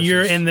 You're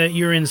in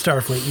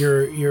Starfleet.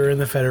 You're in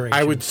the Federation.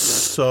 I would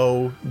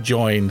so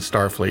join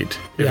Starfleet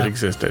if Yeah. it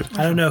existed.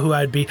 I don't know who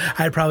I'd be.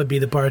 I'd probably be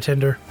the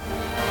bartender.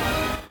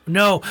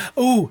 No.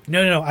 Ooh,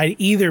 no. I'd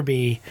either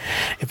be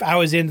if I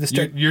was in the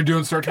Star. You're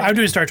doing Star Trek. I'm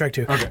doing Star Trek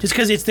too. Okay. Just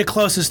because it's the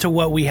closest to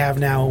what we have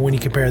now when you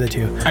compare the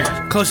two.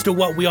 Close to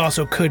what we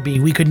also could be.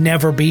 We could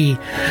never be,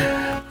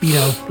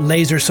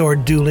 laser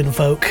sword dueling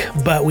folk,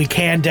 but we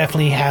can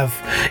definitely have,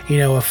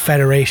 a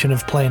federation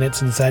of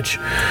planets and such.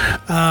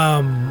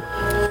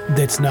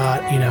 That's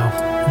not,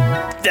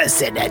 the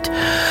Senate.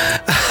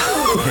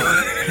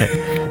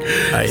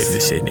 I am the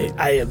Senate.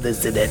 I am the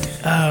Senate.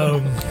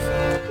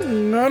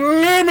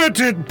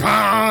 Unlimited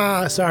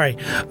power. Sorry.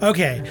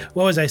 Okay.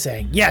 What was I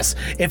saying? Yes.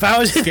 If I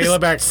was in Scale it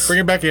back. Bring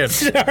it back in.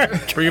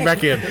 Bring it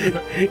back in.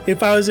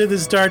 If I was in the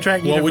Star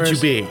Trek universe, What would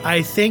you be?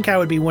 I think I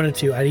would be one of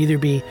two. I'd either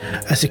be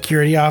a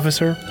security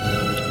officer.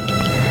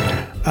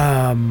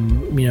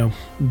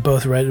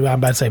 Both red. I'm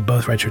about to say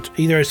both red shirts.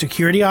 Either a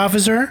security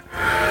officer.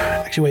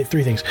 Actually, wait.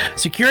 Three things: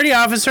 security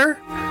officer,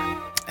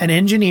 an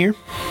engineer.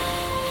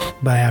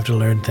 But I have to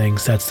learn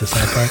things. That's the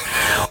sad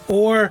part.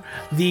 Or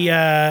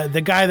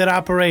the guy that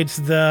operates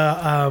the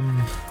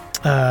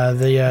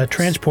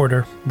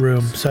transporter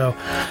room. So,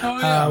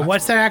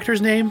 what's that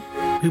actor's name?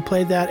 Who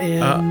played that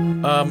in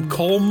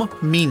Colm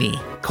Meaney.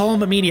 Colm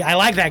Meaney? I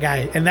like that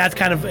guy, and that's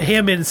kind of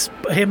him and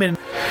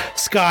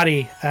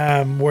Scotty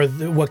were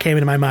what came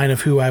into my mind of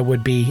who I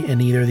would be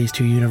in either of these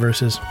two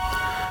universes.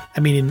 I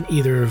mean,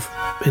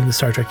 in the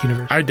Star Trek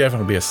universe. I'd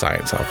definitely be a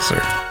science officer.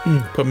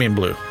 Put me in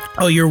blue.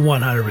 Oh, you're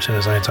 100%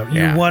 a science officer.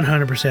 You're Yeah.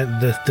 100%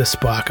 the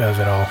Spock of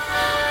it all.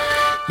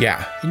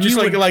 Yeah, And just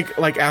you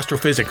like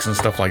astrophysics and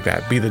stuff like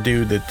that. Be the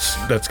dude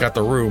that's got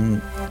the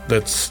room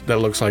that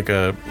looks like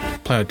a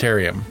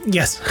planetarium.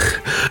 Yes.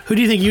 Who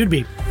do you think you'd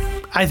be?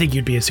 I think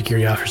you'd be a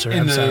security officer. in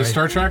I'm the sorry.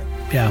 Star Trek.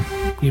 Yeah,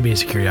 you'd be a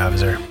security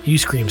officer. You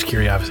scream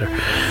security officer.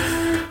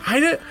 I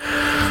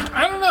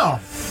don't know.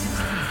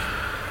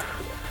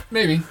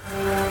 Maybe.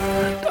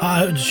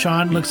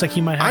 Sean looks like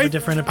he might have a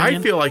different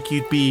opinion. I feel like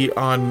you'd be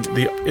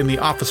in the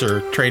officer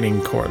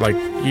training corps. Like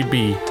you'd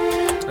be.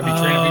 I'd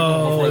be training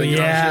people before they get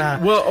on the yeah.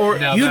 ship. Well, or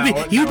Now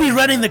You'd be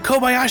running the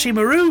Kobayashi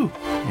Maru.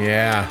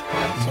 yeah.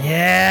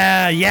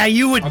 Yeah,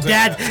 you would. I'll take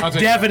That that. I'll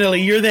take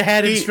definitely. You're the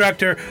head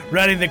instructor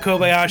running the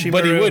Kobayashi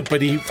But Maru. he would.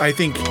 But I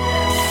think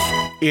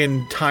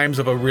in times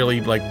of a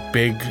really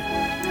big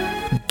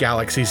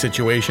galaxy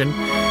situation,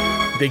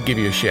 they'd give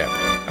you a ship.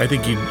 I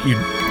think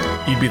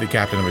you'd be the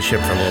captain of a ship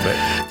for a little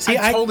bit. See,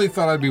 I totally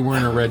thought I'd be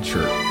wearing a red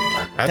shirt.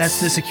 that's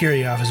the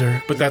security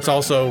officer. But that's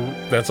also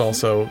The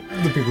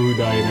people who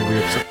die in every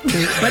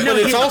episode. But no,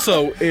 But it's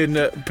also in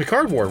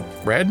Picard War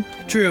red.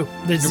 true.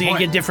 You point.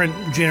 get different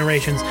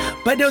generations.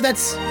 But no,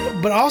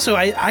 but also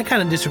I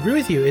kind of disagree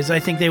with you. Is I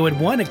think they would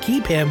want to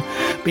keep him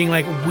being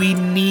like, we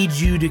need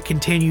you to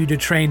continue to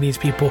train these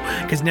people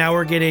because now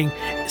we're getting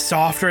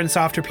softer and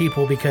softer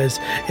people because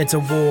it's a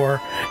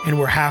war and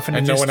we're having to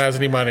And no one has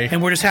any money.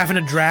 and we're just having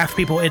to draft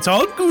people. It's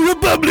all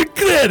Republic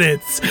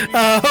credits.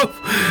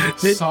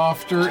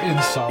 Softer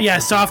and softer. Yeah,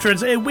 softer.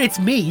 It's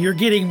me. You're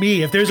getting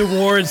me. If there's a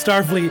war in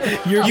Starfleet,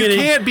 you're You getting.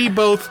 can't be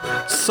both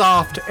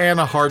soft and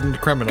a hardened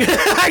criminal.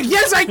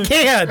 Yes, I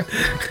can.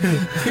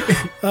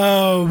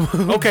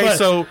 Okay, But-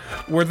 so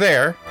we're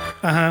there.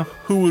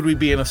 who would we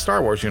be in a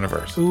Star Wars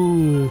universe?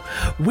 Ooh,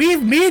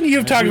 me and you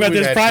have talked about We've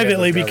this had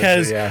privately together,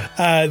 because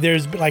yeah.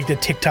 there's like the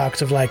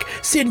TikToks of like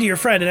send to your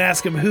friend and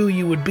ask him who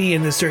you would be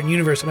in this certain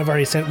universe, and I've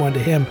already sent one to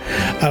him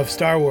of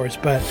Star Wars.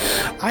 But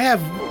I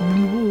have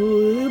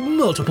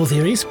multiple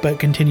theories, but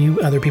continue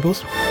other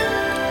people's.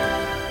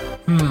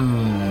 I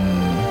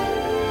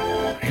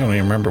don't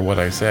even remember what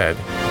I said.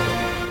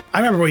 I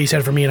remember what you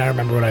said for me, and I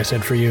remember what I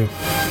said for you.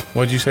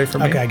 What did you say for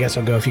me? Okay, I guess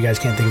I'll go if you guys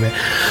can't think of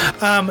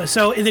it.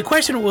 So the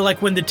question, well, like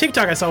when the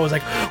TikTok I saw was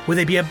like, would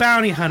they be a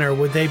bounty hunter?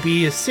 Would they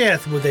be a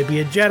Sith? Would they be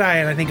a Jedi?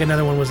 And I think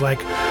another one was like,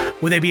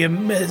 would they be a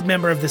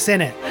member of the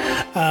Senate?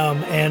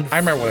 And I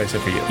remember what I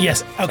said for you.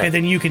 yes, okay,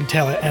 then you can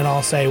tell it, and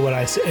I'll say what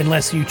I said,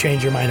 unless you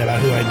change your mind about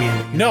who I'd be in the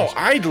universe. No,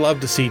 I'd love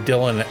to see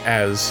Dylan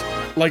as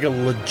like a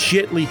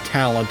legitly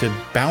talented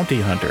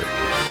bounty hunter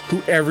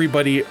who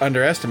everybody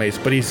underestimates,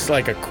 but he's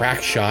like a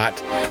crack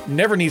shot.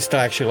 Never needs to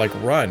actually like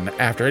run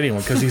after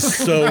anyone because he's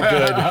so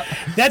good.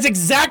 That's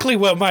exactly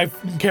what my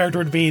character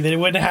would be. That it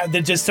wouldn't have.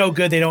 They're just so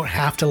good they don't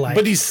have to like.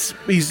 But he's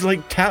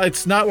like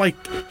it's not like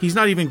he's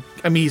not even.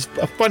 I mean, he's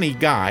a funny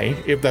guy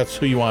if that's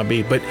who you want to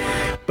be. But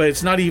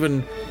it's not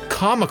even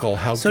comical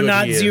how so good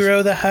not he is.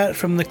 Zero the Hutt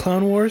from the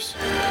Clone Wars.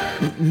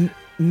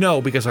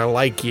 No, because I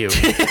like you.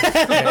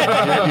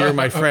 You're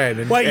my friend.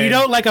 And, What, you and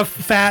don't like a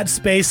fat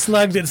space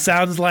slug that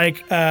sounds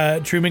like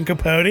Truman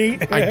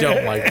Capote? I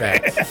don't like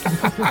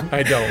that.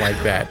 I don't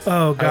like that.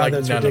 Oh God, I like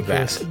that's none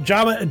ridiculous. of that.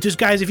 Jabba, just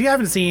guys, if you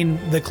haven't seen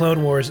the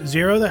Clone Wars,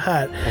 Zero the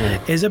Hutt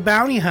is a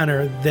bounty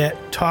hunter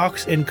that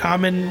talks in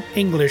common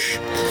English,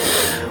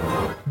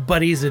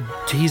 but he's a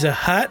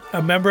Hutt,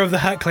 a member of the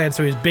Hutt clan,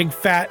 so he's big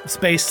fat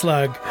space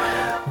slug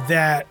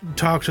that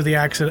talks with the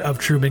accent of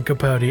Truman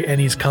Capote,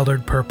 and he's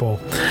colored purple.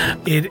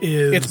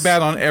 It's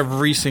bad on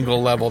every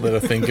single level that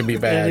a thing can be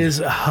bad. It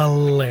is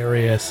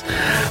hilarious.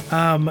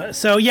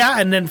 So yeah,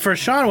 and then for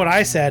Sean, what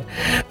I said,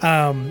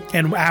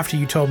 and after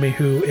you told me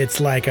who it's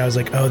like, I was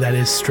like, oh, that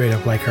is straight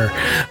up like her.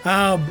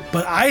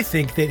 But I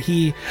think that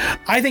he's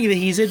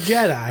a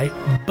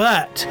Jedi,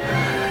 but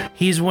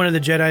he's one of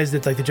the Jedis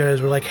that's like the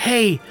Jedis were like,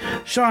 hey,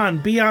 Sean,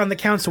 be on the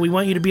council. We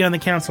want you to be on the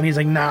council. And he's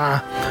like,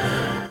 nah.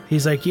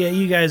 He's like, yeah,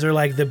 you guys are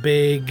like the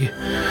big,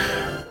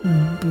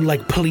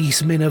 like,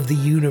 policemen of the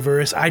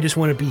universe. I just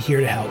want to be here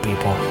to help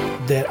people.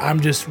 That I'm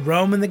just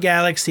roaming the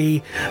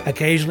galaxy,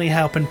 occasionally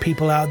helping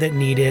people out that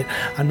need it.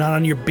 I'm not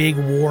on your big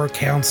war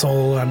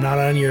council. I'm not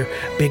on your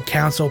big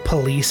council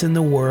policing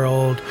the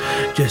world.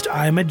 Just,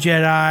 I'm a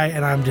Jedi,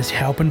 and I'm just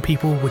helping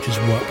people, which is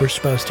what we're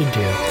supposed to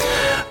do.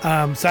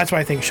 So that's why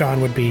I think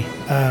Sean would be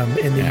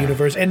in the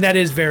universe. And that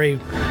is very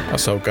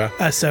Ahsoka.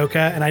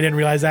 And I didn't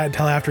realize that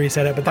until after he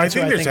said it. But that's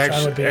why I think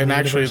Sean would be in the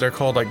universe. they're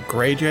called like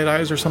gray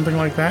Jedis or something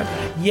like that.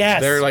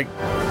 Yes. They're like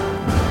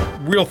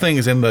real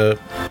things in the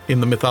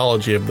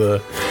mythology of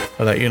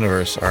that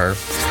universe are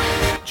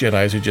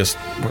Jedis who just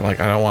were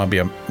like, I don't want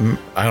to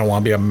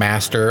be a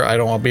master. I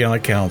don't want to be on a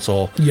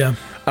council. Yeah.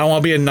 I don't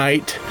want to be a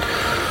knight.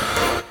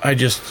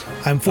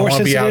 I'm force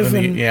sensitive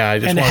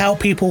and to help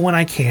people when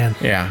I can.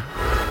 Yeah.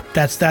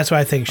 That's why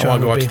I think Sean I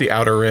want to go out would to be. the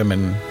Outer Rim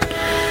and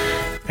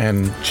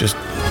just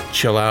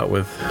chill out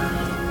with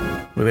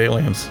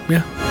aliens.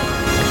 Yeah.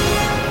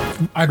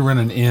 I'd run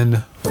an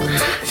inn.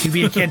 You'd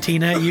be a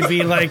cantina. You'd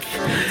be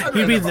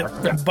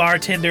the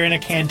bartender in a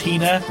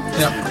cantina.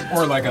 Yep.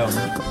 Or like I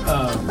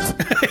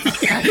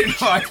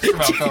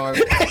forgot what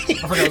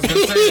I was going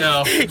to say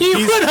now. He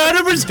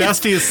 100%.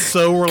 Dusty is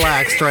so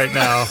relaxed right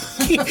now.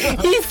 He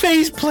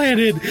face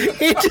planted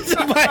into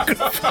the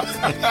microphone.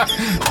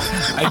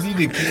 I need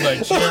to keep my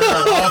chair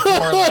on all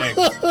 4 legs.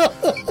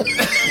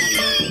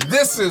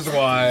 This is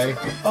why.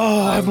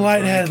 Oh, I'm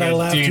lightheaded. I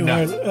laughed too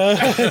hard.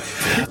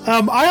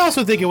 I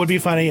also think it would be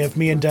funny if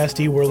me and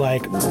Dusty were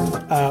like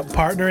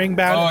partnered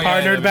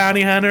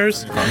bounty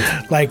hunters.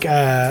 Like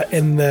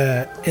in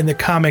the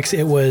comics,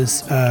 it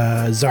was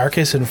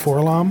Zarkus and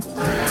Forlom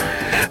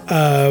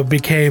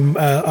became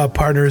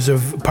partners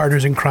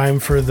in crime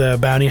for the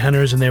bounty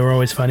hunters, and they were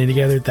always funny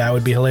together. That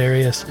would be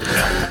hilarious.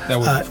 That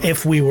would,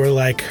 If we were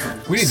like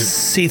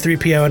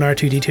C-3PO and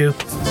R2-D2.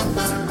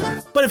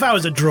 But if I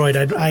was a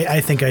droid,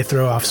 I think I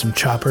throw off some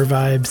Chopper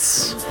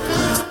vibes.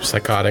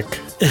 Psychotic.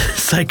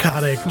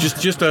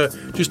 Just a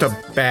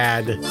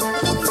bad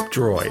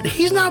droid.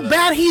 He's not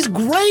bad. He's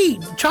great.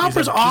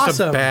 Chopper's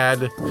awesome.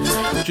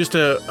 Just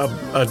a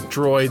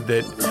droid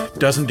that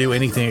doesn't do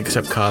anything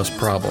except cause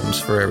problems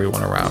for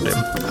everyone around him.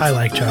 I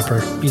like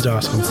Chopper. He's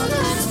awesome.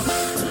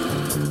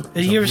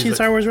 Have you ever seen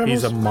Star Wars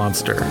Rebels? He's a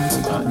monster.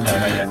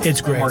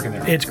 It's great.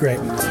 It's great.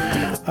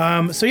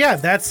 So yeah,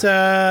 that's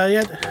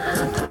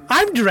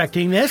I'm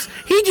directing this.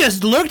 He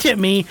just looked at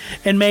me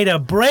and made a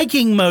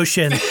breaking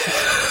motion.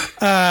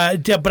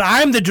 But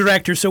I'm the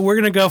director, so we're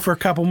going to go for a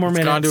couple more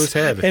minutes. Gone to his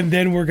head. And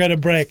then we're going to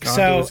break.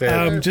 So,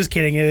 just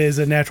kidding. It is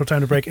a natural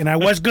time to break. And I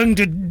was going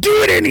to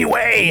do it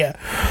anyway.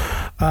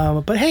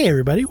 But hey,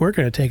 everybody, we're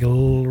going to take a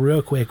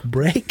real quick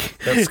break.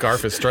 That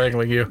scarf is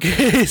strangling you.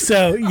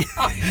 So,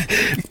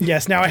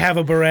 yes, now I have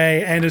a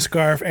beret and a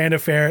scarf and a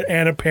ferret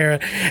and a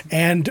parrot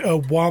and a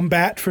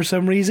wombat for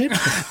some reason.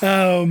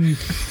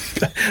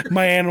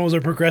 My animals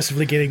are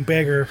progressively getting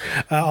bigger.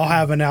 I'll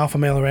have an alpha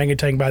male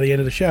orangutan by the end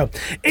of the show.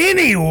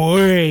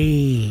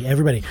 Anyway,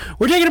 everybody,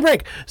 we're taking a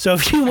break. So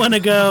if you want to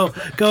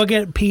go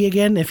get pee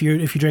again, if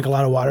you drink a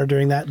lot of water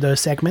during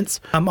those segments,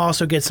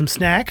 also get some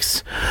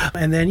snacks,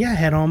 and then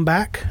head on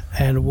back,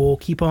 and we'll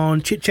keep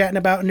on chit chatting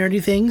about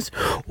nerdy things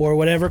or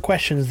whatever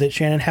questions that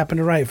Shannon happened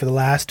to write for the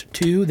last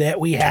two that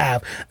we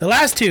have. The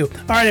last two.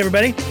 All right,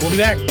 everybody, we'll be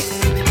back.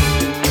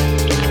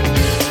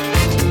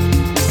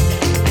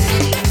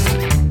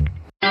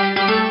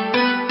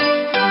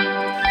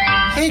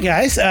 Hey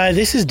guys,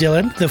 this is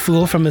Dylan, the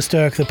Fool from the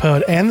Stoic, the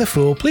Poet, and the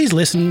Fool. Please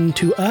listen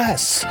to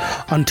us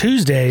on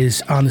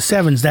Tuesdays on the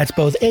 7s, that's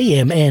both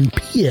AM and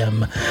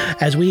PM,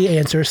 as we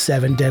answer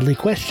 7 deadly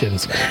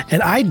questions.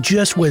 And I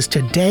just was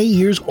today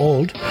years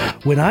old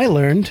when I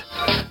learned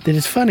that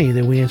it's funny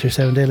that we answer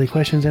 7 deadly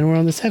questions and we're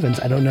on the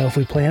 7s. I don't know if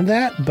we planned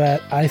that,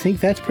 but I think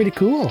that's pretty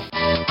cool.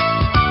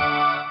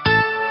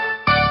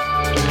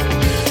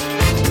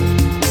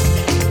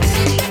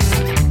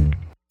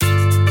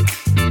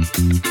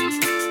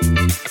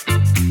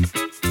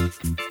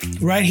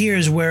 Right here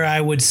is where I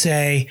would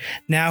say,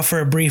 now for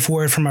a brief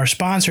word from our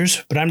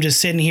sponsors, but I'm just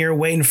sitting here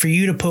waiting for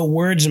you to put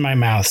words in my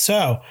mouth.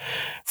 So,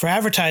 for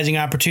advertising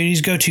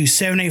opportunities, go to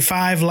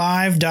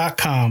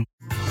 785live.com.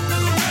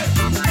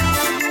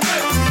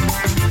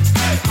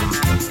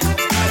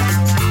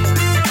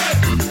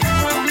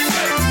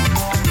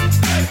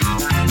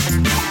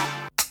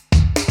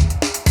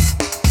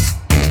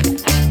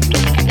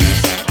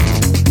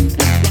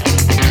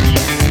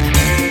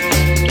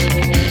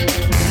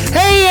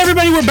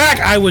 We're back.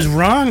 I was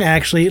wrong,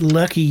 actually.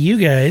 Lucky you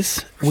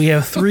guys. We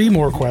have 3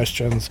 more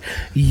questions.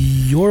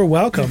 You're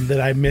welcome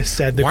that I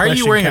missaid the question. Why are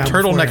you wearing a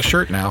turtleneck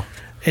shirt now?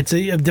 It's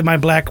my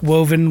black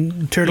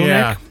woven turtleneck.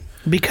 Yeah.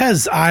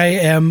 Because I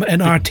am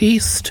an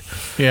artiste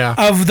Yeah.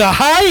 of the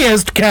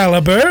highest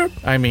caliber.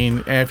 I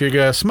mean, if you're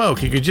going to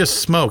smoke, you could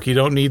just smoke. You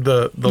don't need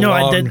the No,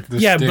 long I did.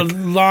 Yeah, the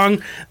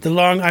long.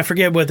 I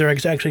forget what they're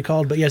actually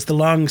called, but yes, the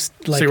long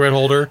cigarette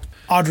holder.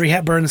 Audrey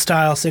Hepburn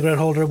style cigarette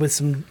holder with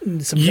some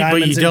diamonds.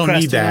 But you don't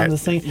need that. On the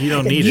thing. You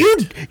don't need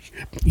it.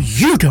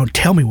 You don't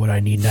tell me what I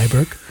need,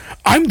 Nyberg.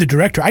 I'm the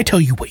director. I tell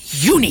you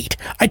what you need.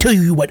 I tell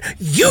you what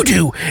you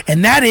do,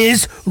 and that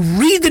is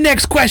read the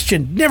next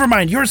question. Never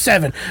mind, you're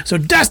 7. So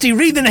Dusty,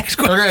 read the next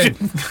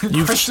question.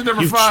 Okay. Question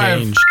number 5.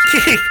 Changed.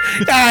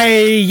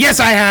 Yes,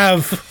 I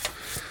have.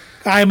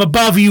 I am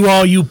above you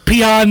all, you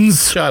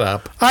peons. Shut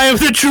up. I am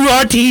the true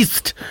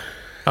artiste.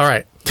 All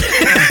right.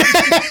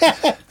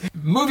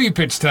 Movie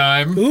pitch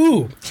time.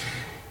 Ooh.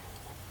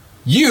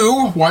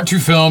 You want to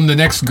film the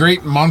next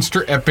great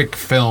monster epic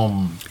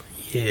film.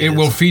 Yes. It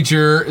will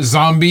feature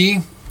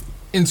zombie,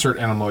 insert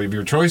animal of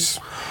your choice,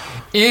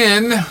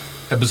 in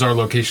a bizarre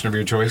location of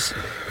your choice,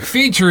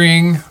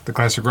 featuring the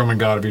classic Roman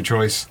god of your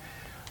choice,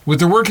 with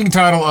the working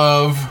title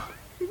of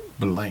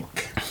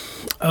blank.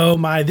 Oh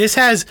my! This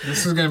is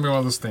going to be one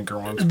of those thinker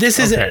ones. This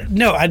is Okay.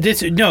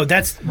 That's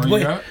What you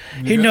got?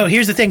 You got? no.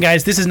 Here's the thing,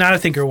 guys. This is not a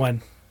thinker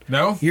one.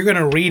 No? You're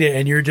gonna read it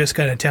and you're just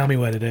gonna tell me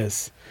what it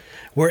is.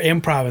 We're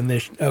improv-ing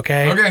this,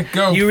 okay? Okay,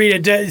 go. You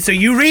read it. So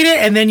you read it,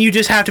 and then you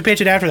just have to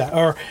pitch it after that,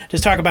 or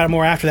just talk about it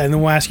more after that, and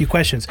then we'll ask you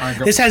questions. All right,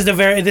 go.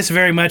 This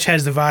very much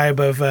has the vibe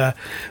of the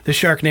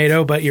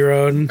Sharknado, but your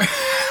own.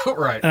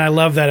 Right. And I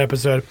love that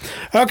episode.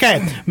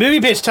 Okay, movie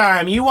pitch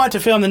time. You want to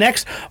film the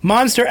next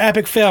monster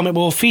epic film. It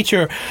will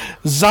feature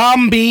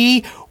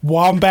zombie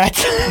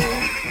wombats.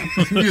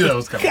 You knew that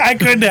was coming. I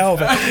couldn't help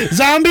it.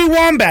 Zombie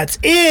wombats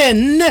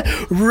in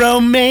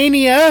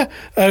Romania,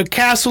 a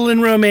castle in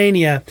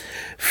Romania,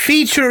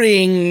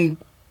 featuring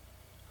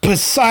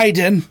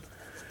Poseidon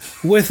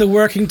with the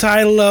working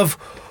title of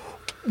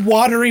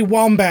Watery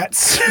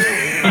Wombats.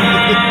 Never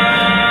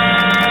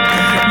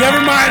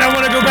mind. I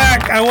want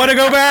to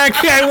go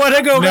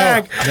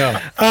back. No.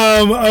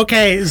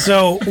 Okay,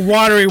 so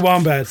Watery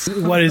Wombats.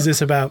 What is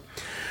this about?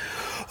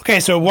 Okay,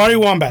 so Watery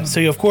Wombats.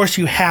 So of course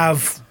you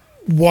have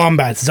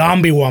wombats,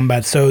 zombie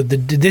wombats. So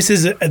this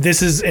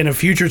is in a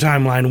future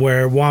timeline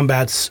where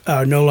wombats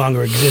no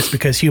longer exist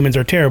because humans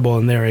are terrible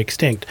and they're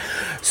extinct.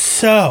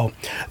 So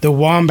the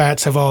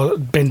wombats have all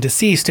been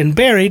deceased and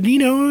buried. You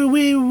know,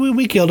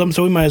 we killed them,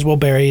 so we might as well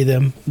bury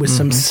them with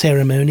some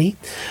ceremony.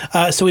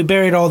 So we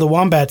buried all the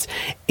wombats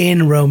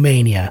in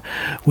Romania.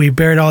 We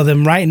buried all of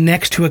them right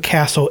next to a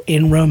castle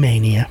in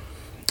Romania.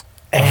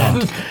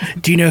 And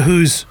do you know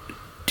who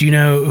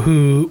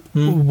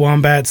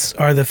wombats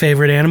are the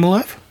favorite animal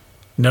of?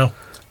 No.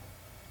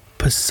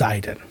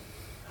 Poseidon.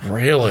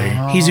 Really?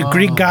 He's a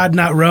Greek god,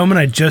 not Roman.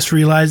 I just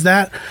realized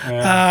that.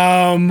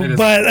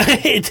 But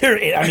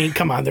I mean,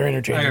 come on, they're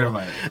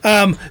interchangeable.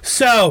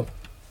 So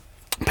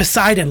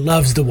Poseidon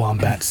loves the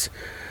wombats.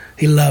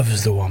 He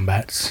loves the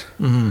wombats.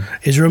 Mm-hmm.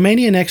 Is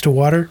Romania next to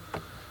water?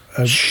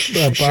 A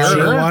body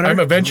of water?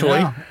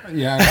 Eventually.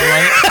 Yeah.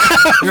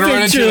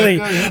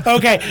 Eventually.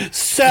 Okay,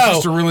 so It's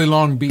just a really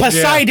long beat.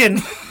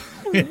 Poseidon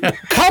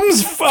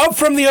comes up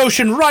from the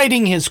ocean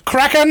riding his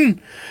kraken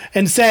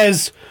and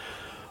says,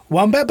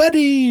 "Wombat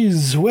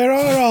buddies, where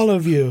are all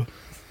of you?"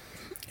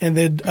 And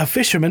then a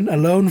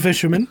lone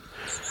fisherman,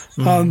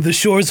 on the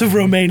shores of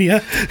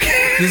Romania.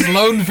 This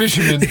lone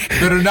fisherman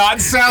better not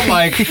sound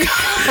like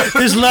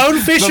This lone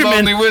the fisherman.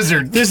 lonely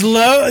wizard. This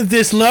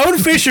lone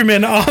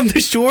fisherman on the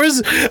shores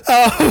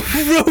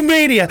of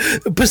Romania.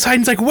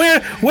 Poseidon's like,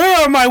 where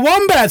are my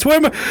wombats? Where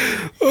am I?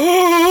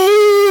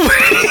 Oh,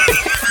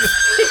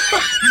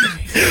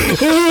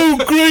 oh,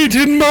 great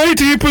and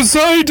mighty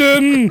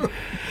Poseidon!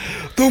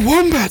 The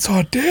wombats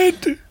are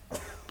dead.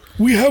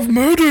 We have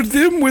murdered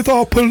them with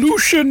our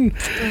pollution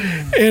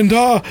and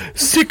our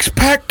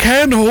six-pack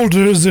can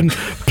holders and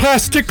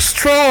plastic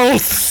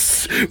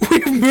straws.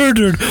 We've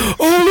murdered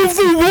all of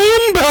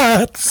the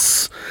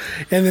wombats.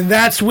 And then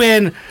that's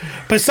when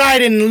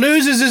Poseidon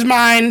loses his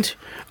mind.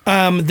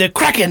 The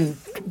Kraken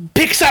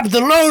picks up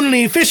the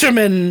lonely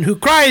fisherman who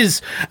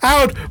cries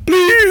out,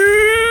 "Please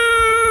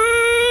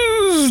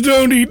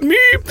don't eat me."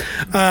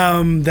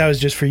 That was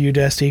just for you,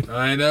 Dusty.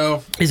 I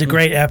know. It's a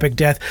great epic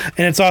death,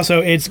 and it's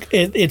also it's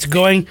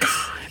going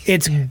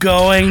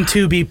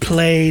to be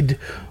played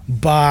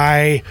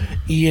by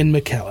Ian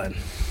McKellen,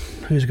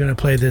 who's going to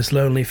play this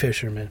lonely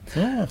fisherman.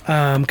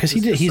 Because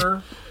he's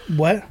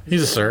what?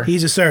 He's a sir.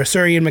 He's a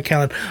Sir Ian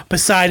McKellen.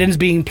 Poseidon's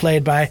being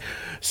played by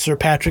Sir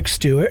Patrick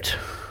Stewart,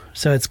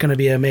 so it's going to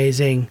be an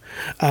amazing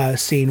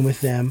scene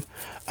with them.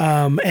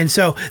 And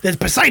so that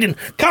Poseidon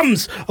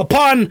comes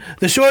upon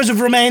the shores of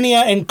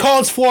Romania and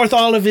calls forth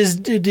all of his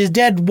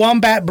dead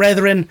wombat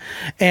brethren,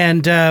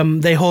 and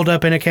they hold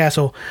up in a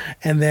castle.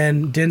 And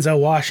then Denzel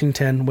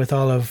Washington, with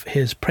all of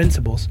his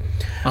principals,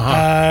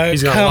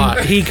 He's got a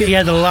lot. He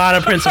has a lot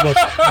of principals.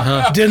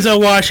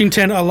 Denzel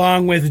Washington,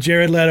 along with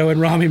Jared Leto and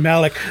Rami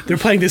Malek, they're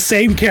playing the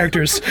same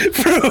characters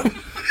from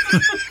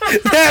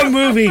that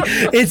movie.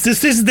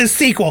 This is the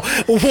sequel.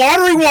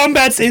 Watery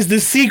Wombats is the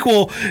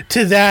sequel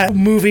to that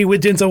movie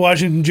with Denzel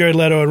Washington, Jared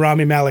Leto, and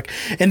Rami Malek.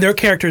 And their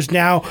characters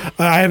now,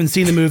 I haven't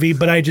seen the movie,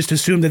 but I just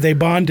assumed that they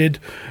bonded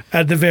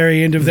at the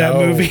very end of that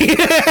movie.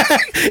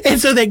 And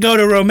so they go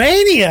to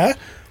Romania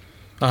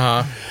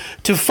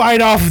to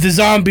fight off the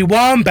zombie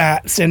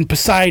wombats and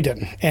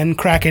Poseidon and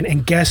Kraken.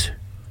 And guess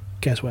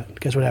what?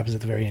 Guess what happens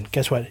at the very end?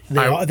 Guess what?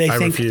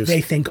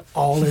 They think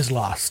all is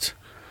lost.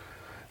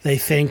 They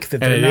think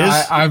that they're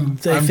not. I'm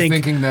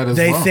thinking that as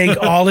well. They think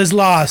all is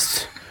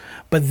lost,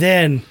 but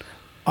then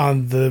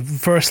on the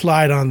first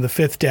slide on the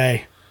fifth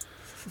day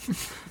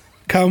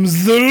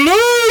comes the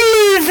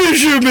lonely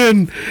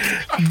fisherman,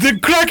 the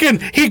Kraken.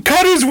 He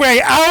cut his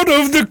way out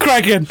of the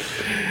Kraken.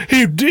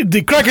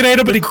 The Kraken ate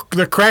him, but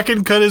The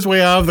Kraken cut his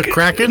way out of the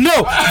Kraken? no,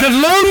 the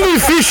lonely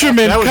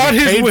fisherman That would cut be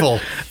his painful.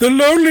 way. The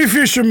lonely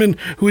fisherman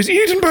who is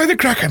eaten by the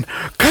Kraken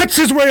cuts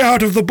his way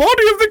out of the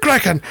body of the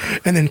Kraken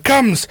and then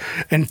comes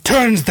and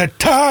turns the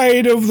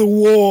tide of the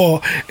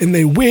war, and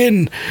they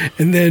win,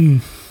 and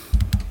then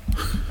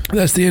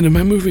that's the end of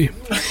my movie.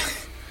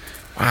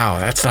 Wow,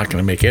 that's not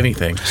going to make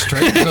anything.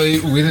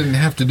 Strangely, we didn't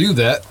have to do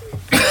that.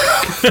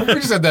 We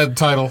just had that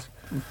title,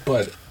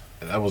 but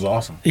that was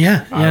awesome.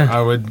 Yeah.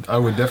 I would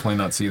definitely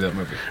not see that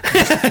movie.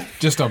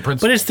 Just on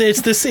principle. But it's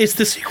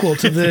the sequel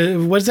to the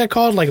what's that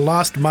called? Like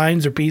Lost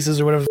Minds or Pieces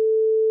or whatever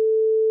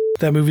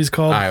that movie's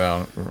called. I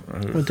don't.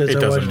 It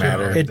doesn't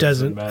matter. It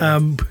doesn't.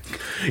 matter.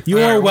 You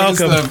All are right,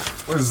 welcome.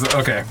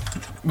 Okay,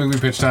 movie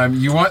pitch time.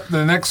 You want to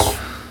film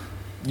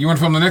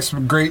the next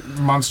great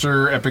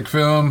monster epic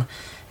film?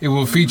 It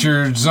will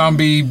feature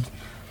zombie.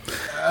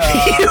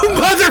 You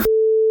mother.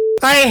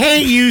 I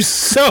hate you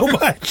so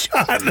much,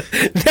 John.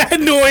 That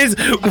noise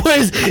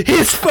was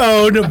his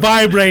phone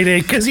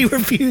vibrating because he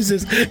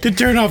refuses to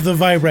turn off the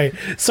vibrate.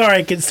 Sorry,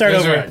 I can start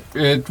That's over. right.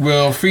 It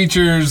will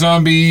feature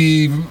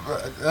zombie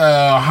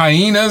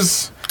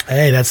hyenas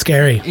Hey, that's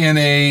scary. in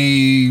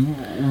a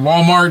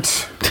Walmart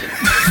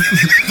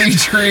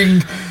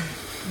featuring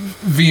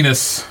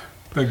Venus,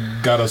 the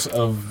goddess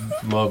of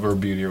love or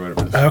beauty or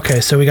whatever it is.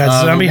 Okay, so we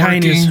got zombie the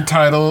working hyenas.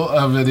 title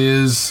of it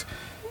is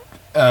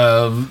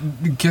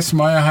Kiss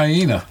My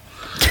Hyena.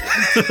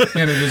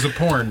 And it is a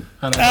porn.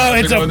 I don't know Oh, if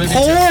it's they a go into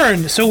details.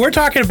 porn. So we're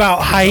talking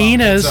about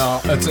hyenas.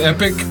 It's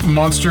epic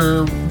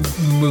monster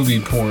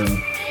movie porn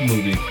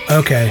movie.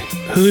 Okay,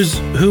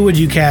 who would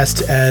you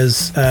cast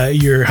as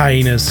your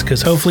hyenas?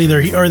 Because hopefully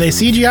are they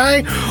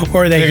CGI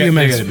or are they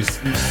humans?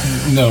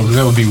 No,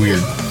 that would be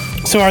weird.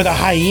 So are the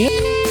hyenas?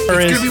 Or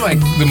It's is, gonna be like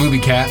the movie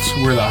Cats,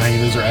 where the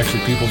hyenas are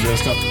actually people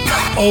dressed up.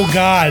 oh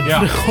God,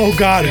 Yeah. oh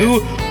God,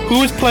 who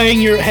is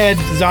playing your head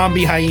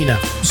zombie hyena?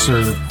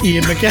 Sir,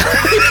 Ian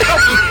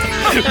McKellen.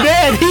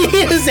 Man, he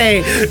is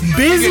a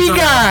busy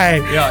guy.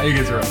 yeah, it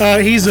gets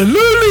around. He's a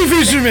lonely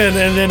fisherman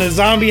and then a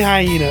zombie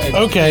hyena.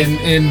 Okay.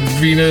 And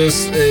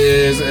Venus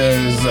is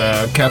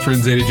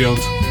Catherine Zeta-Jones.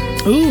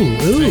 Ooh.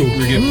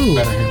 We're getting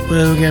better here.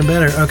 We're getting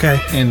better. Okay.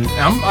 And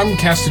I'm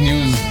casting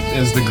you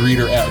as the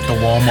greeter at the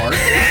Walmart.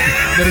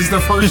 That is the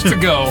first to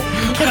go.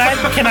 Can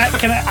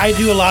I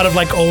do a lot of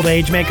like old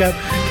age makeup?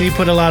 Can you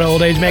put a lot of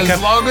old age makeup?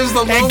 As long as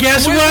the And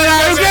guess what?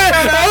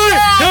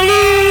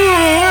 Hello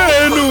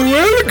and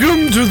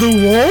welcome to the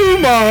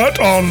Walmart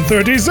on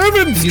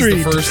 37th He's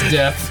Street. the first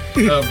death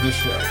of the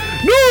show.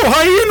 No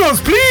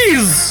hyenas,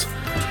 please.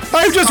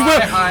 I've just.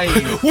 Hi.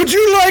 Would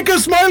you like a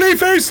smiley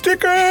face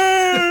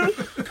sticker?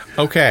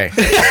 Okay.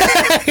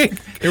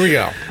 Here we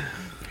go.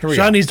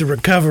 Sean needs to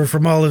recover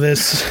from all of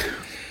this.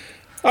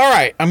 All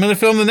right, I'm going to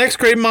film the next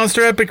great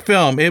monster epic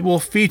film. It will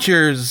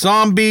feature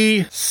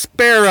zombie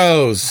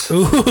sparrows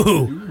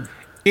Ooh,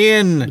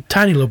 in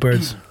tiny little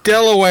birds.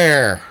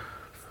 Delaware,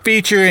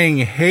 featuring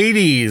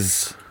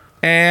Hades.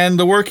 And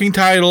the working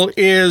title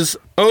is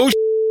Oh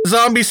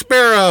Zombie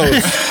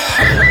Sparrows.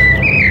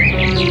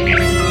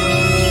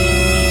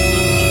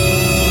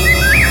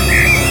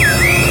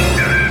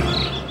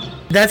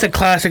 That's a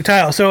classic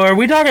title. So are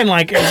we talking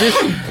like, is this,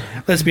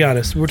 let's be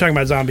honest, we're talking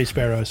about zombie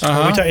sparrows.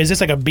 Is this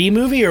like a B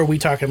movie or are we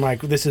talking like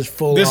this is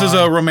full This is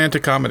a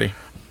romantic comedy.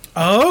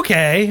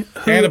 Okay.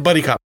 And a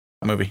buddy cop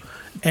movie.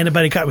 And a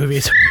buddy cop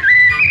movie.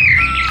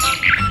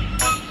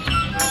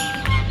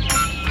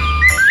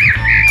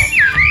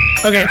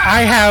 Okay,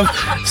 I have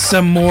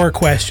some more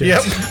questions.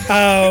 Yep.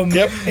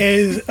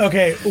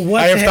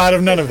 What I have thought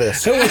of none of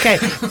this. Okay.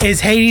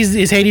 Is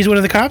Hades one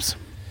of the cops?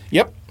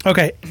 Yep.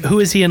 Okay. Who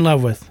is he in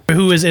love with?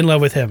 Who is in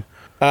love with him?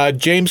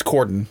 James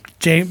Corden.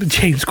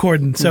 James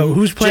Corden. So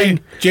who's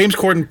playing? James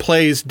Corden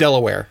plays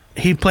Delaware.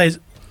 He plays.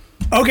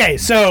 Okay,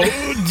 so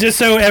just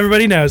so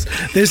everybody knows,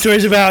 this story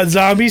is about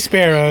zombie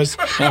sparrows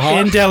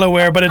in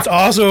Delaware, but it's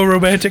also a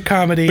romantic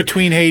comedy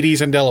Between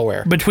Hades and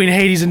Delaware. between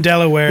Hades and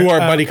Delaware, Who are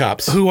buddy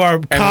cops. who are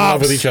And cops in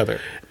love with each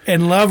other.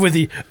 In love with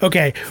the.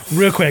 Okay,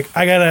 real quick,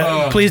 I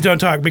gotta. Please don't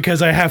talk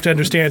because I have to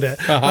understand it.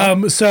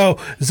 So,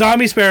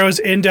 Zombie Sparrows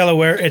in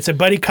Delaware. It's a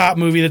buddy cop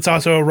movie that's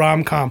also a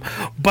rom-com,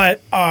 but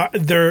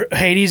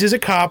Hades is a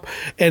cop,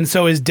 and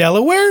so is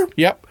Delaware.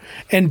 Yep.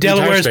 And The entire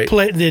Delaware is state.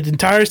 played the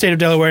entire state of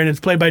Delaware, and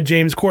it's played by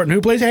James Corden. Who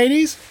plays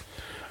Hades?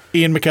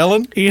 Ian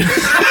McKellen.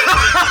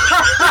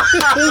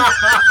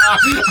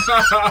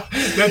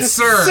 That's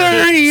Sir.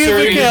 Sir Ian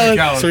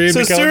McKellen. Sir Ian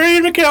So McKellen. Sir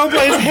Ian McKellen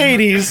plays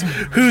Hades,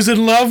 who's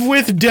in love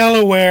with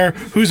Delaware,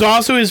 who's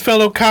also his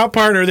fellow cop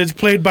partner that's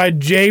played by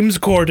James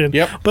Corden.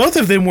 Yep. Both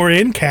of them were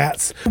in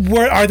Cats.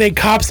 Are they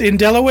cops in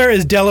Delaware?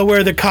 Is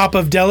Delaware the cop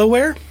of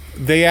Delaware?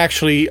 They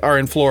actually are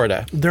in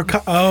Florida. They're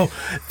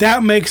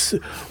that makes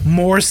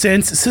more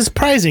sense,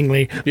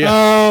 surprisingly.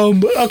 Yeah.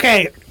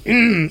 Okay.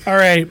 All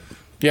right.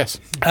 Yes.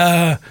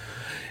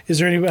 Is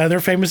there any other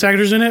famous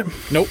actors in it?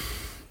 Nope.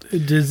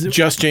 Does,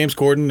 Just James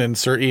Corden and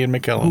Sir Ian who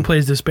McKellen.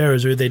 plays the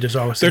sparrows, or are they just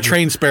always? They're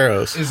trained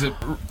sparrows. Is it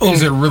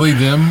really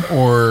them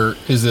or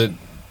is it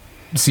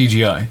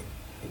CGI?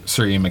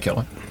 Sir Ian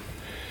McKellen.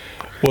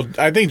 Well,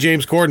 I think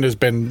James Corden has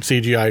been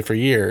CGI for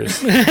years.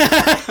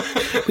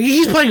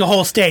 He's playing a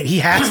whole state. He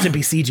has to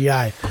be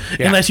CGI,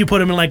 unless you put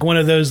him in like one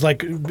of those like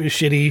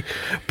shitty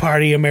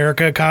Party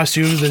America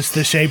costumes that's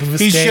the shape of a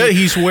state.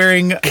 He's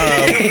wearing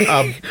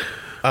a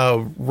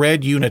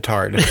red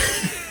unitard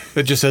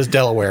that just says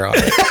Delaware on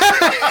it.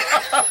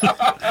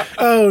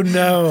 Oh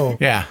no.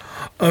 Yeah,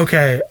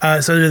 Okay.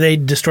 So do they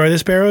destroy the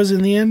sparrows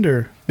in the end,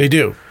 or they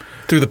do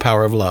through the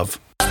power of love.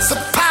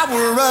 The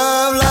power of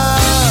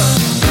love.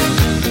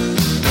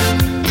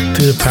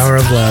 through the power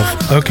of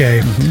love?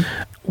 Okay.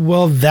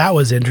 Well, that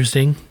was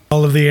interesting.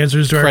 All of the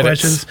answers to our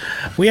Credits.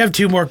 questions. We have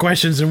 2 more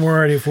questions, and we're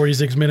already at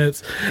 46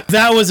 minutes.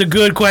 That was a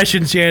good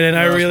question, Shannon.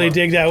 I really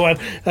dig that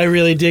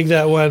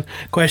one.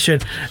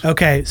 Question.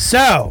 Okay,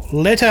 so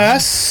let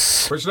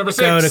us Question number 6.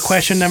 go to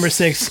question number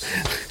 6.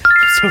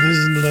 So this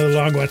is another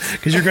long one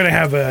because you're going to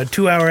have a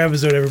 2-hour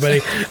episode,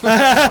 everybody.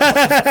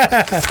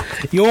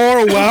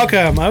 You're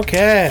welcome.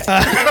 Okay.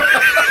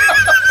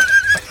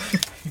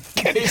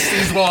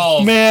 These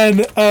walls.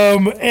 Man,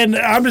 and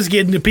I'm just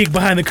getting a peek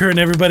behind the curtain,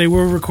 everybody.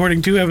 We're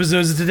recording 2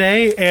 episodes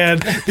today,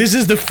 and this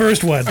is the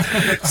first one.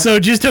 So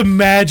just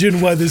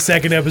imagine what the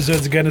second episode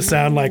is going to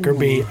sound like or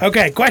be.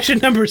 Okay, question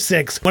number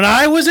 6. When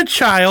I was a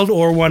child,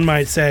 or one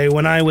might say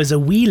when I was a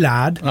wee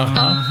lad,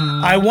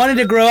 I wanted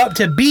to grow up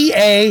to be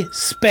a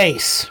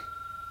space.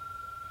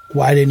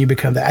 Why didn't you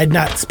become that?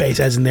 Not space,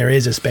 as in there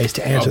is a space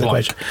to answer the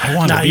blank. question. I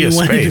want to Not be you a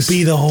wanted space. to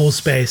be the whole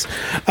space.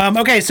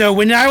 Okay, so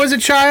when I was a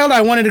child,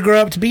 I wanted to grow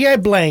up to be a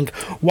blank.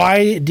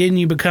 Why didn't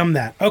you become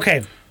that?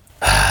 Okay.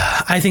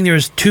 I think there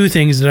was 2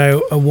 things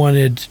that I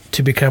wanted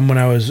to become when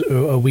I was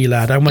a wee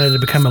lad. I wanted to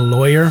become a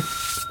lawyer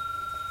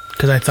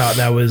because I thought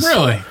that was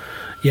Really?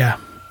 yeah.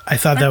 I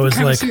thought that was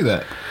I like see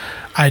that.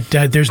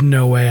 there's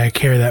no way I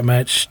care that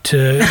much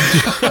to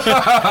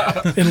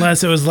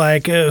unless it was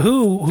like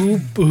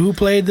who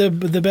played the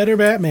better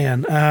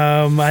Batman.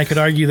 I could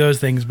argue those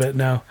things, but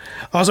no.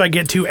 Also, I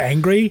get too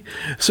angry,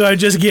 so I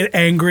just get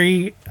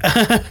angry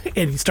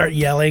and start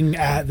yelling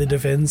at the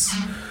defense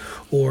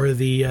or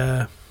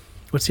the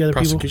what's the other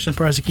Prosecution.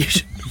 people?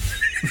 Prosecution.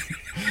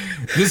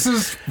 This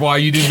is why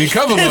you didn't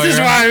become a lawyer. This is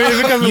why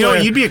I become a You know,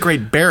 lawyer. you'd be a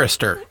great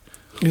barrister,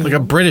 like a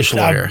British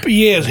lawyer.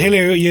 Yes,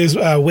 hello. Yes,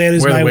 where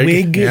is Wear the my wig?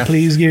 wig? Yeah.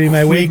 Please give me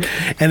my wig.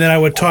 And then I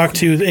would talk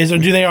to.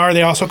 Are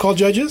they also called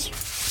judges?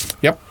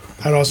 Yep.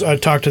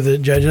 I'd talk to the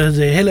judge and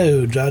say,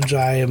 "Hello, judge.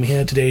 I am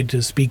here today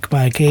to speak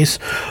my case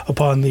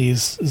upon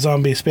these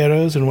zombie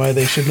sparrows and why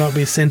they should not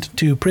be sent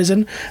to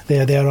prison. They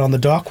are there on the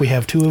dock. We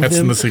have 2 of That's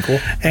them. in the sequel.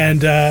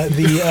 And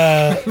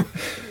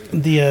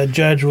the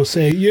judge will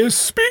say, "Yes,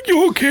 speak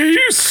your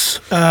case."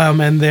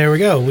 And there we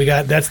go.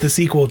 That's the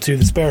sequel to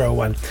the Sparrow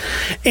one.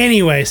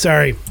 Anyway,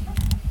 sorry.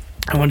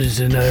 I wanted just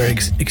another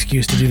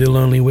excuse to do the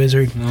Lonely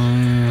Wizard.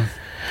 And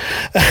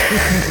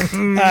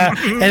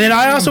then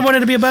I also wanted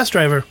to be a bus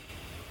driver.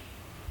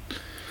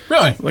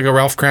 Really? Like a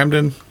Ralph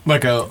Cramden?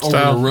 Like a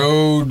Style. over the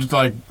road,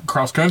 like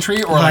cross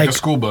country, or like a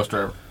school bus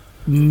driver?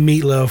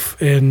 Meatloaf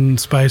in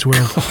Spice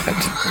World.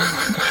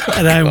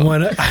 And I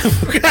want to.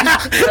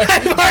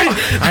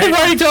 I've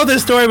already told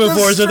this story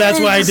before, so that's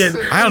why I did.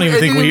 I don't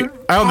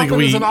think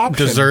we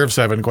deserve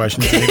 7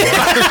 questions anymore.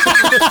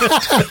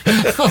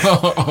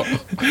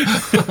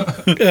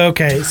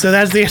 Okay, so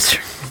that's the answer.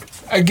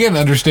 Again,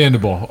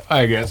 understandable,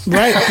 I guess.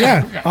 Right?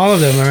 Yeah, all of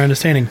them are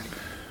understanding.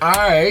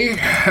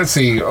 Let's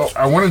see.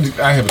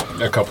 I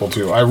have a couple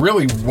too. I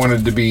really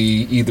wanted to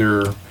be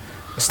either a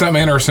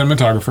stuntman or a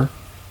cinematographer.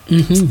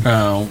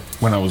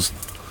 When I was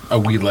a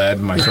wee lad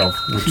myself.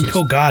 Which is,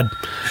 Oh God!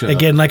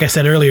 Again, like I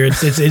said earlier,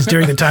 it's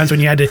during the times when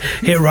you had to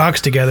hit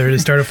rocks together to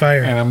start a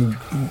fire. and I'm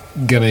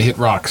gonna hit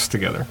rocks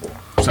together.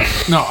 So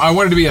no, I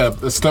wanted to be a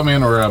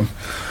stuntman or a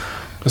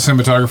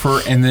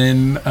cinematographer, and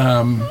then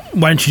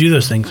Why didn't you do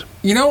those things?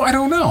 I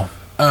don't know.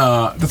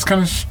 That's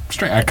kind of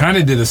strange. I kind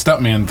of did a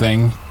stuntman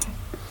thing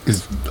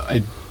because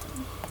I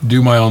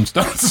do my own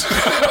stunts.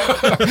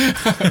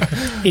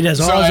 He does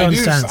all So his own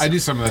stunts. I do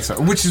some of that stuff,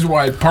 which is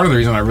why part of the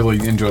reason I really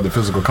enjoy the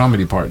physical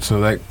comedy part. So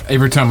that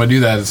every time I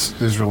do that, it's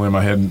really in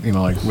my head,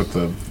 like with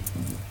the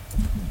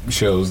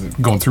shows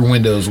going through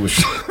windows with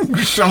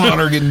Sean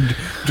or getting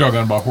drug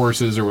on by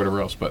horses or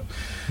whatever else. But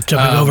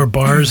Jumping over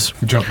bars.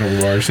 jumping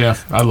over bars, yeah,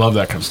 I love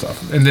that kind of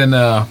stuff. And then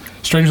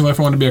Strangely Enough,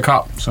 I wanted to be a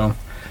cop. So,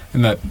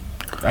 and that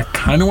I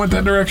kind of went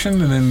that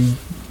direction, and then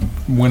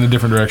went a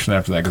different direction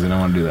after that because I didn't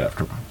want to do that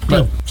after.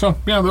 But so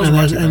yeah, those are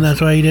my two And things.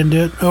 that's why you didn't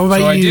do it. Oh, what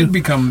So about I you? did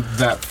become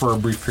that for a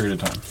brief period of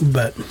time.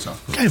 But So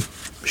okay,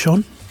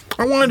 Sean.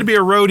 I wanted to be a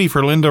roadie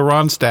for Linda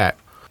Ronstadt.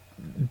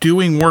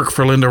 Doing work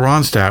for Linda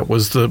Ronstadt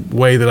was the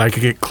way that I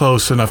could get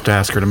close enough to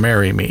ask her to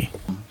marry me.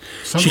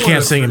 She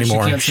can't sing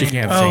anymore. She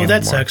can't sing Oh,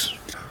 that anymore. sucks.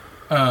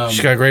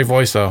 She's got a great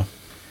voice, though.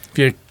 If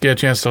you get a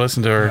chance to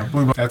listen to her.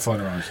 That's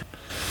later on.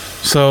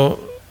 So,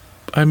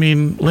 I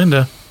mean,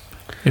 Linda,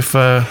 if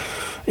Yeah.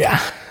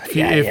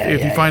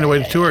 if you find a way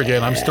to tour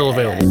again, I'm still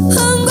available.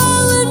 I'm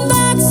going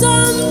back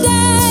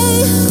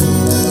someday.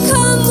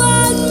 Come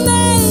what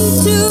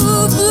may to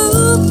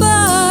Blue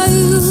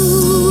Bayou,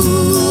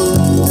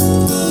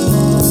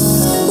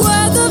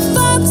 where the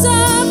folks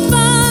are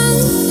fun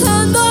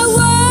and the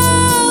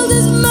world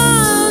is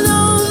mine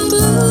on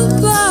Blue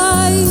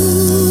Bayou,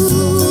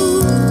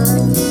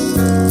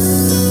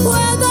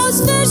 where those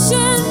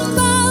fishing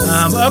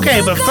boats.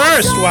 Okay, but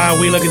first, while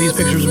we look at these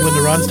pictures of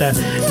Linda Ronstadt,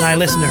 and I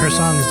listen to her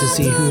songs to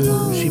see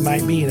who she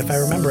might be, and if I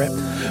remember it,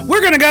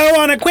 we're going to go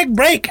on a quick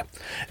break.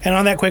 And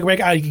on that quick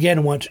break, I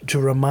again want to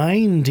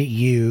remind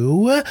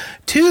you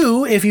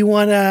to, if you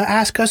want to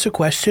ask us a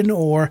question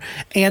or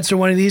answer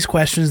one of these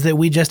questions that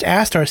we just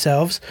asked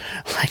ourselves,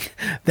 like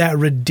that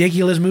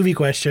ridiculous movie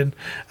question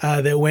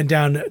that went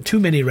down too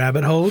many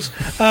rabbit holes,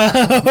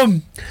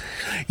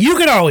 you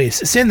can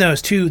always send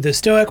those to the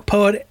Stoic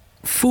Poet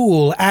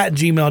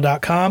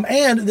fool@gmail.com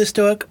and the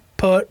Stoic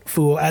Poet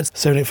Fool at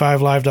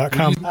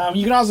 785live.com.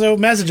 You can also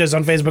message us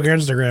on Facebook or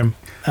Instagram.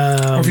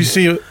 Or if you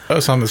see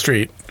us on the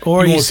street,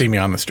 Or you you won't s- see me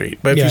on the street.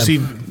 But Yeah. if you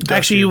see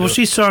Actually, well,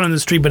 she's saw it on the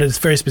street, but it's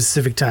very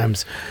specific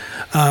times.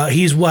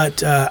 He's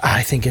what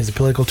I think is a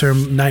political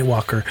term, night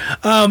walker.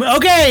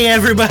 Okay,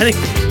 everybody.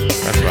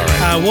 that's about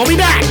right. We'll be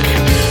back.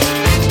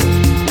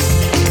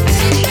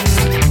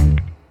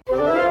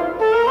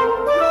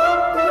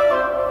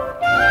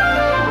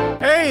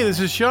 Hey, this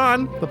is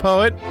Sean, the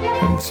poet,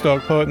 and the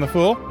Stoic Poet and the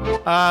Fool.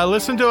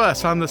 Listen to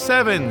us on the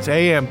 7s,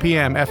 AM,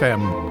 PM,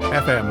 FM,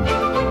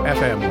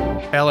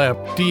 LF,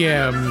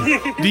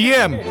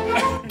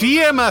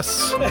 DM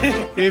us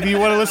if you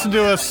want to listen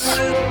to us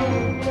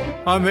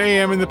on the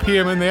AM and the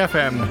PM and the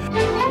FM.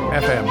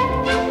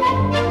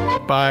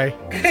 Bye.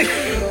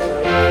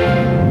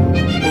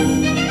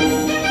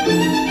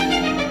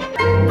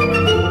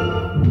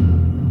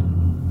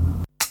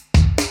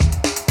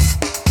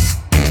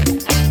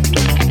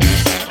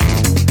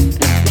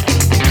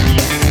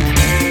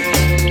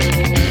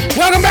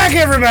 Welcome back,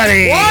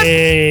 everybody. What?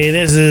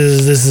 This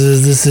is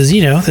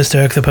the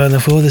Stoic, the Poet, and the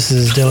Fool. This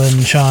is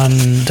Dylan, Sean,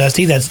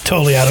 Dusty. That's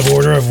totally out of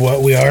order of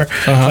what we are.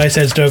 I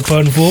said Stoic,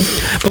 Poet, and Fool,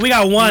 but we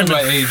got one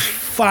by age.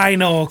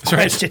 final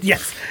question.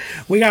 Yes,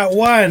 we got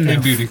one. Hey,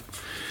 beauty.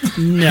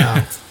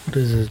 No.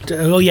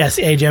 Oh yes,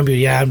 age and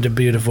beauty. Yeah, I'm the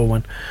beautiful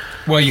one.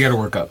 Well, you got to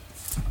work up.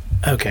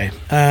 Okay.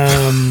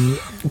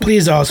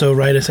 Please also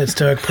write us at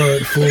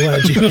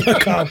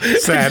stoicpoetfool@gmail.com.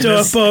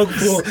 Sadness.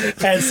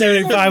 Stoicpoetfool at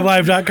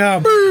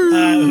 785live.com.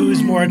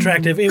 Who's more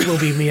attractive? It will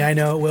be me. I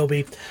know it will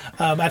be.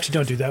 Actually,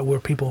 don't do that. We're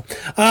people.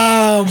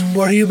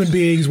 We're human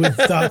beings with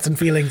thoughts and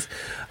feelings.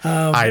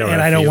 I don't and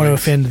have I don't want to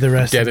feelings. offend the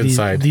rest Dead of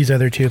inside. these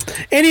other two.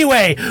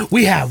 Anyway,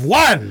 we have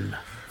one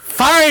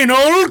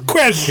final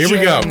question. Here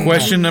we go.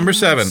 Question number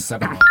 7.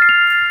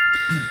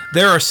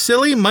 There are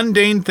silly,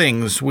 mundane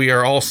things we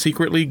are all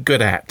secretly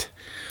good at.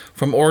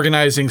 From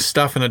organizing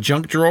stuff in a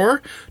junk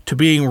drawer to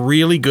being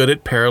really good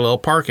at parallel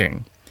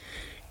parking.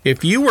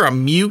 If you were a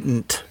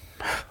mutant,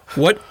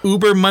 what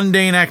uber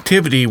mundane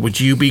activity would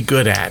you be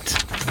good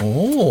at?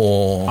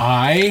 Oh.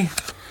 I,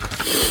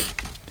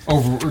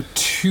 over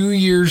 2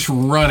 years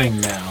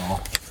running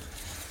now,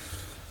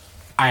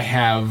 I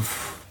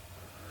have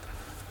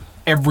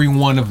every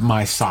one of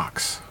my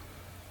socks.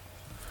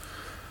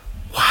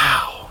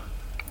 Wow.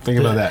 Think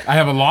about that. I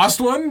have a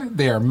lost one.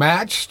 They are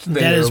matched.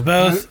 That is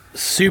both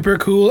super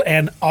cool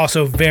and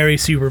also very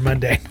super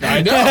mundane.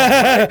 I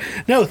know.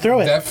 No,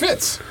 throw it. That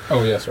fits.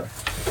 Oh, yes, right.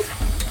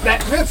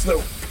 That fits,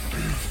 though.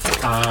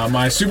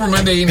 My super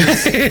mundane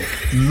is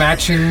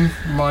matching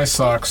my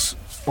socks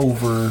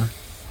over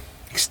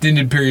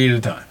extended period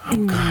of time.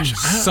 Oh, gosh.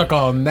 Suck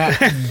on that,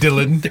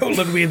 Dylan. Don't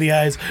look me in the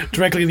eyes,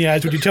 directly in the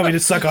eyes when you tell me to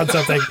suck on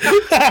something.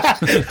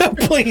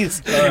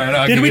 Please. All right,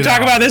 I'll Did give we you talk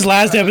that about this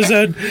last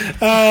episode?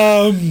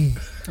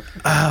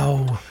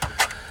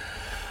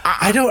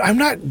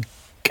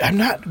 I'm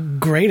not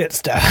great at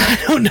stuff. I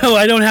don't know.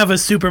 I don't have a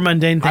super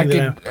mundane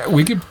thing.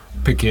 We could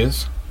pick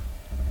his.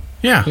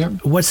 Yeah.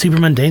 What super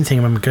mundane thing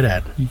am I good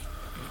at?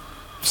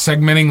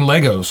 Segmenting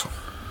Legos.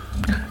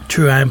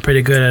 True, I'm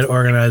pretty good at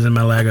organizing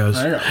my Legos.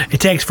 There you go.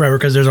 It takes forever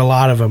because there's a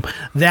lot of them.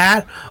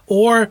 That,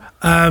 or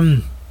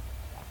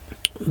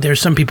there's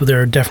some people that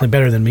are definitely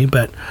better than me,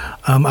 but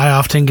I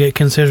often get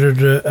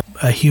considered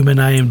a human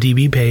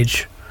IMDb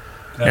page.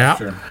 Yeah.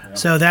 True.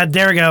 So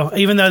there we go.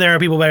 Even though there are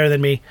people better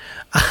than me,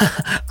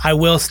 I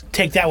will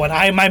take that one.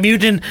 My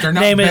mutant They're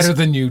not name better is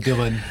than you,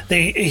 Dylan.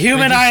 the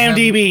human They just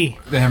IMDb.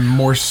 They have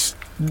more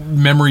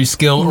memory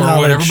skill or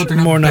Knowledge, whatever, but they're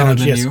not more better knowledge.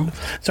 than Yes. you.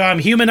 So I'm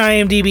human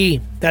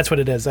IMDb. That's what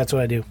it is. That's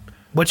what I do.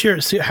 What's your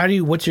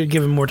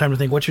giving more time to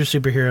think? What's your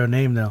superhero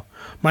name though?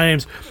 My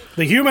name's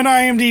the human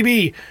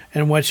IMDb.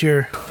 And what's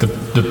your The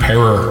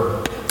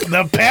para.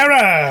 the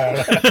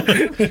para?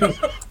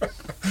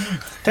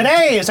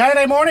 Today,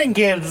 Saturday morning,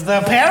 kids.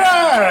 The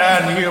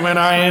para and human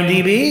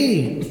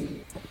IMDb.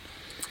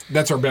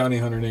 That's our bounty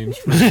hunter names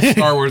for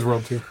Star Wars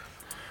World 2.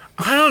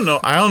 I don't know.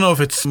 I don't know if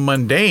it's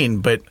mundane,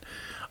 but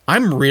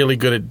I'm really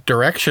good at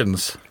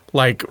directions.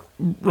 Like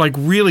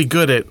really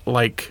good at,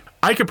 I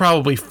could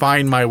probably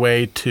find my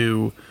way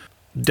to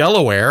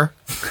Delaware.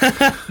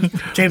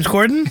 James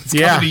Corden?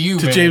 Yeah, to you,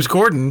 man. James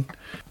Corden.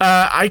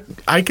 I'm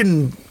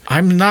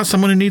not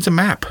someone who needs a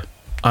map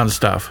on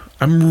stuff.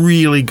 I'm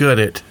really good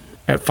at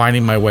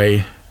finding my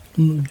way.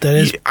 That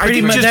is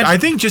pretty much. I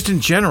think just in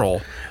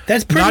general,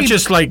 That's pretty. not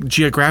just like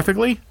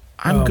geographically.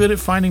 I'm good at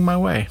finding my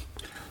way.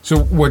 So,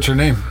 what's your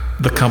name?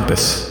 The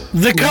compass.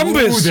 the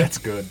compass. Ooh, that's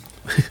good.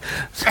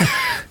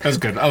 That's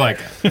good. I like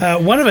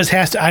it. One of us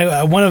has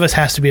to. One of us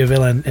has to be a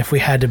villain. If we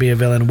had to be a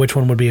villain, which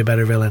one would be a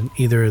better villain?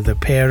 Either the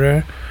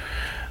para.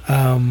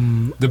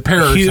 The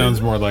para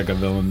sounds more like a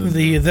villain than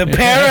The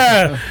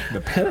para.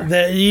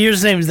 Your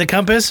name is the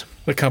compass.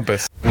 The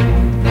compass.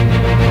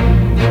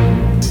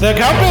 The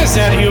compass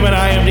at Human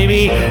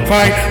IMDb.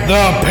 Fight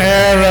the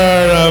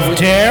para of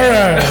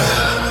terror.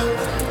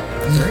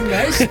 Very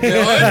nice,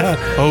 Dylan.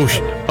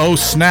 Oh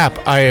snap!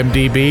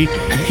 IMDb.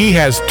 He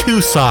has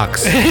 2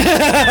 socks.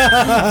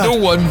 The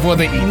one for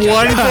the each.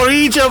 One for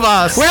each of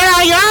us. Where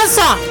are your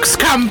socks,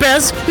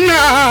 compass? No.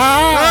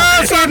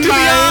 Sock to the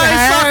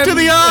eye. Sock to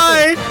the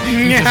eye.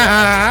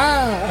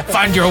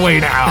 Find your way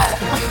now.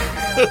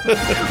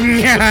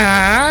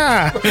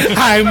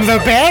 I'm the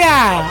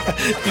para.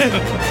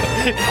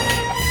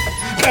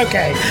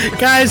 Okay,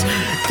 guys,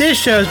 this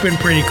show's been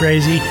pretty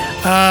crazy.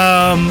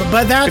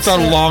 But that's It's our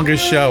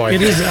longest show. I It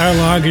think. is our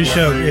longest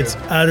show. It's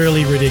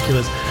utterly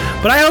ridiculous.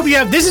 But I hope you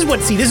have. This is what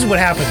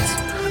happens.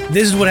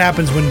 This is what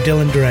happens when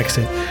Dylan directs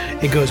it.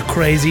 It goes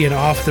crazy and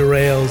off the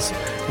rails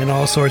and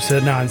all sorts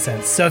of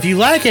nonsense. So if you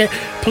like it,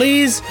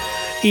 please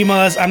email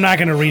us. I'm not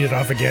going to read it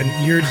off again.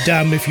 You're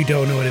dumb if you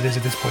don't know what it is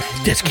at this point.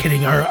 Just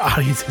kidding. Our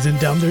audience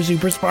isn't dumb. They're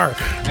super smart.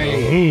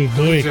 Hey, Oh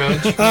boy.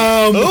 Judge.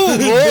 Oh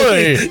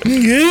boy!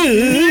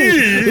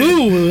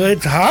 Ooh,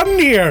 it's hot in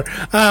here.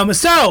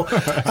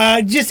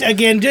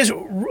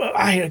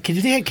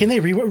 Can they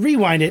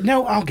rewind it?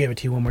 No, I'll give it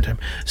to you one more time.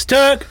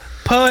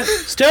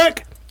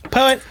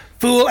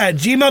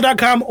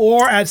 stuckpoetfool@gmail.com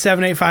or at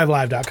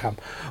 785live.com.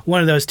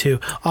 One of those two.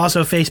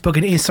 Also, Facebook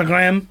and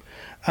Instagram.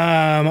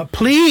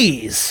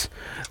 Please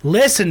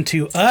listen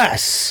to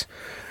us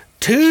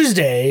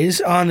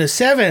Tuesdays on the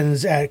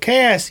 7s at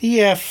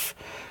KSEF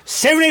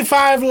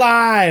 75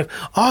 Live.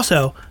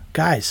 Also,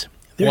 guys,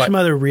 there's What? some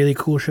other really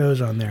cool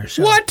shows on there.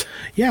 So, What?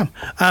 Yeah.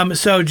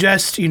 So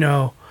just,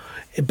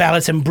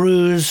 Ballads and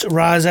Brews,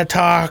 Raza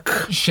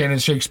Talk, Shannon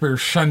Shakespeare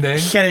Sunday.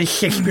 Shannon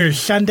Shakespeare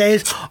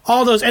Sundays,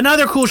 all those, and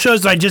other cool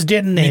shows that I just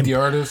didn't name. Meet the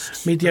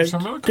artist. Meet the There's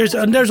some other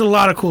cool there's a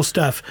lot of cool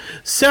stuff.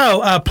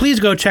 So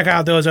please go check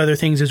out those other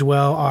things as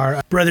well.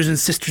 Our brothers and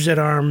sisters at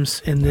arms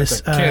in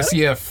this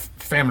KSEF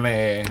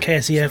family.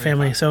 KSEF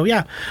family. So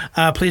yeah,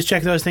 please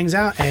check those things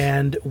out,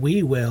 and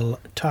we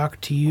will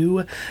talk to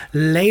you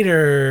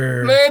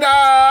later.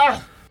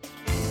 Later.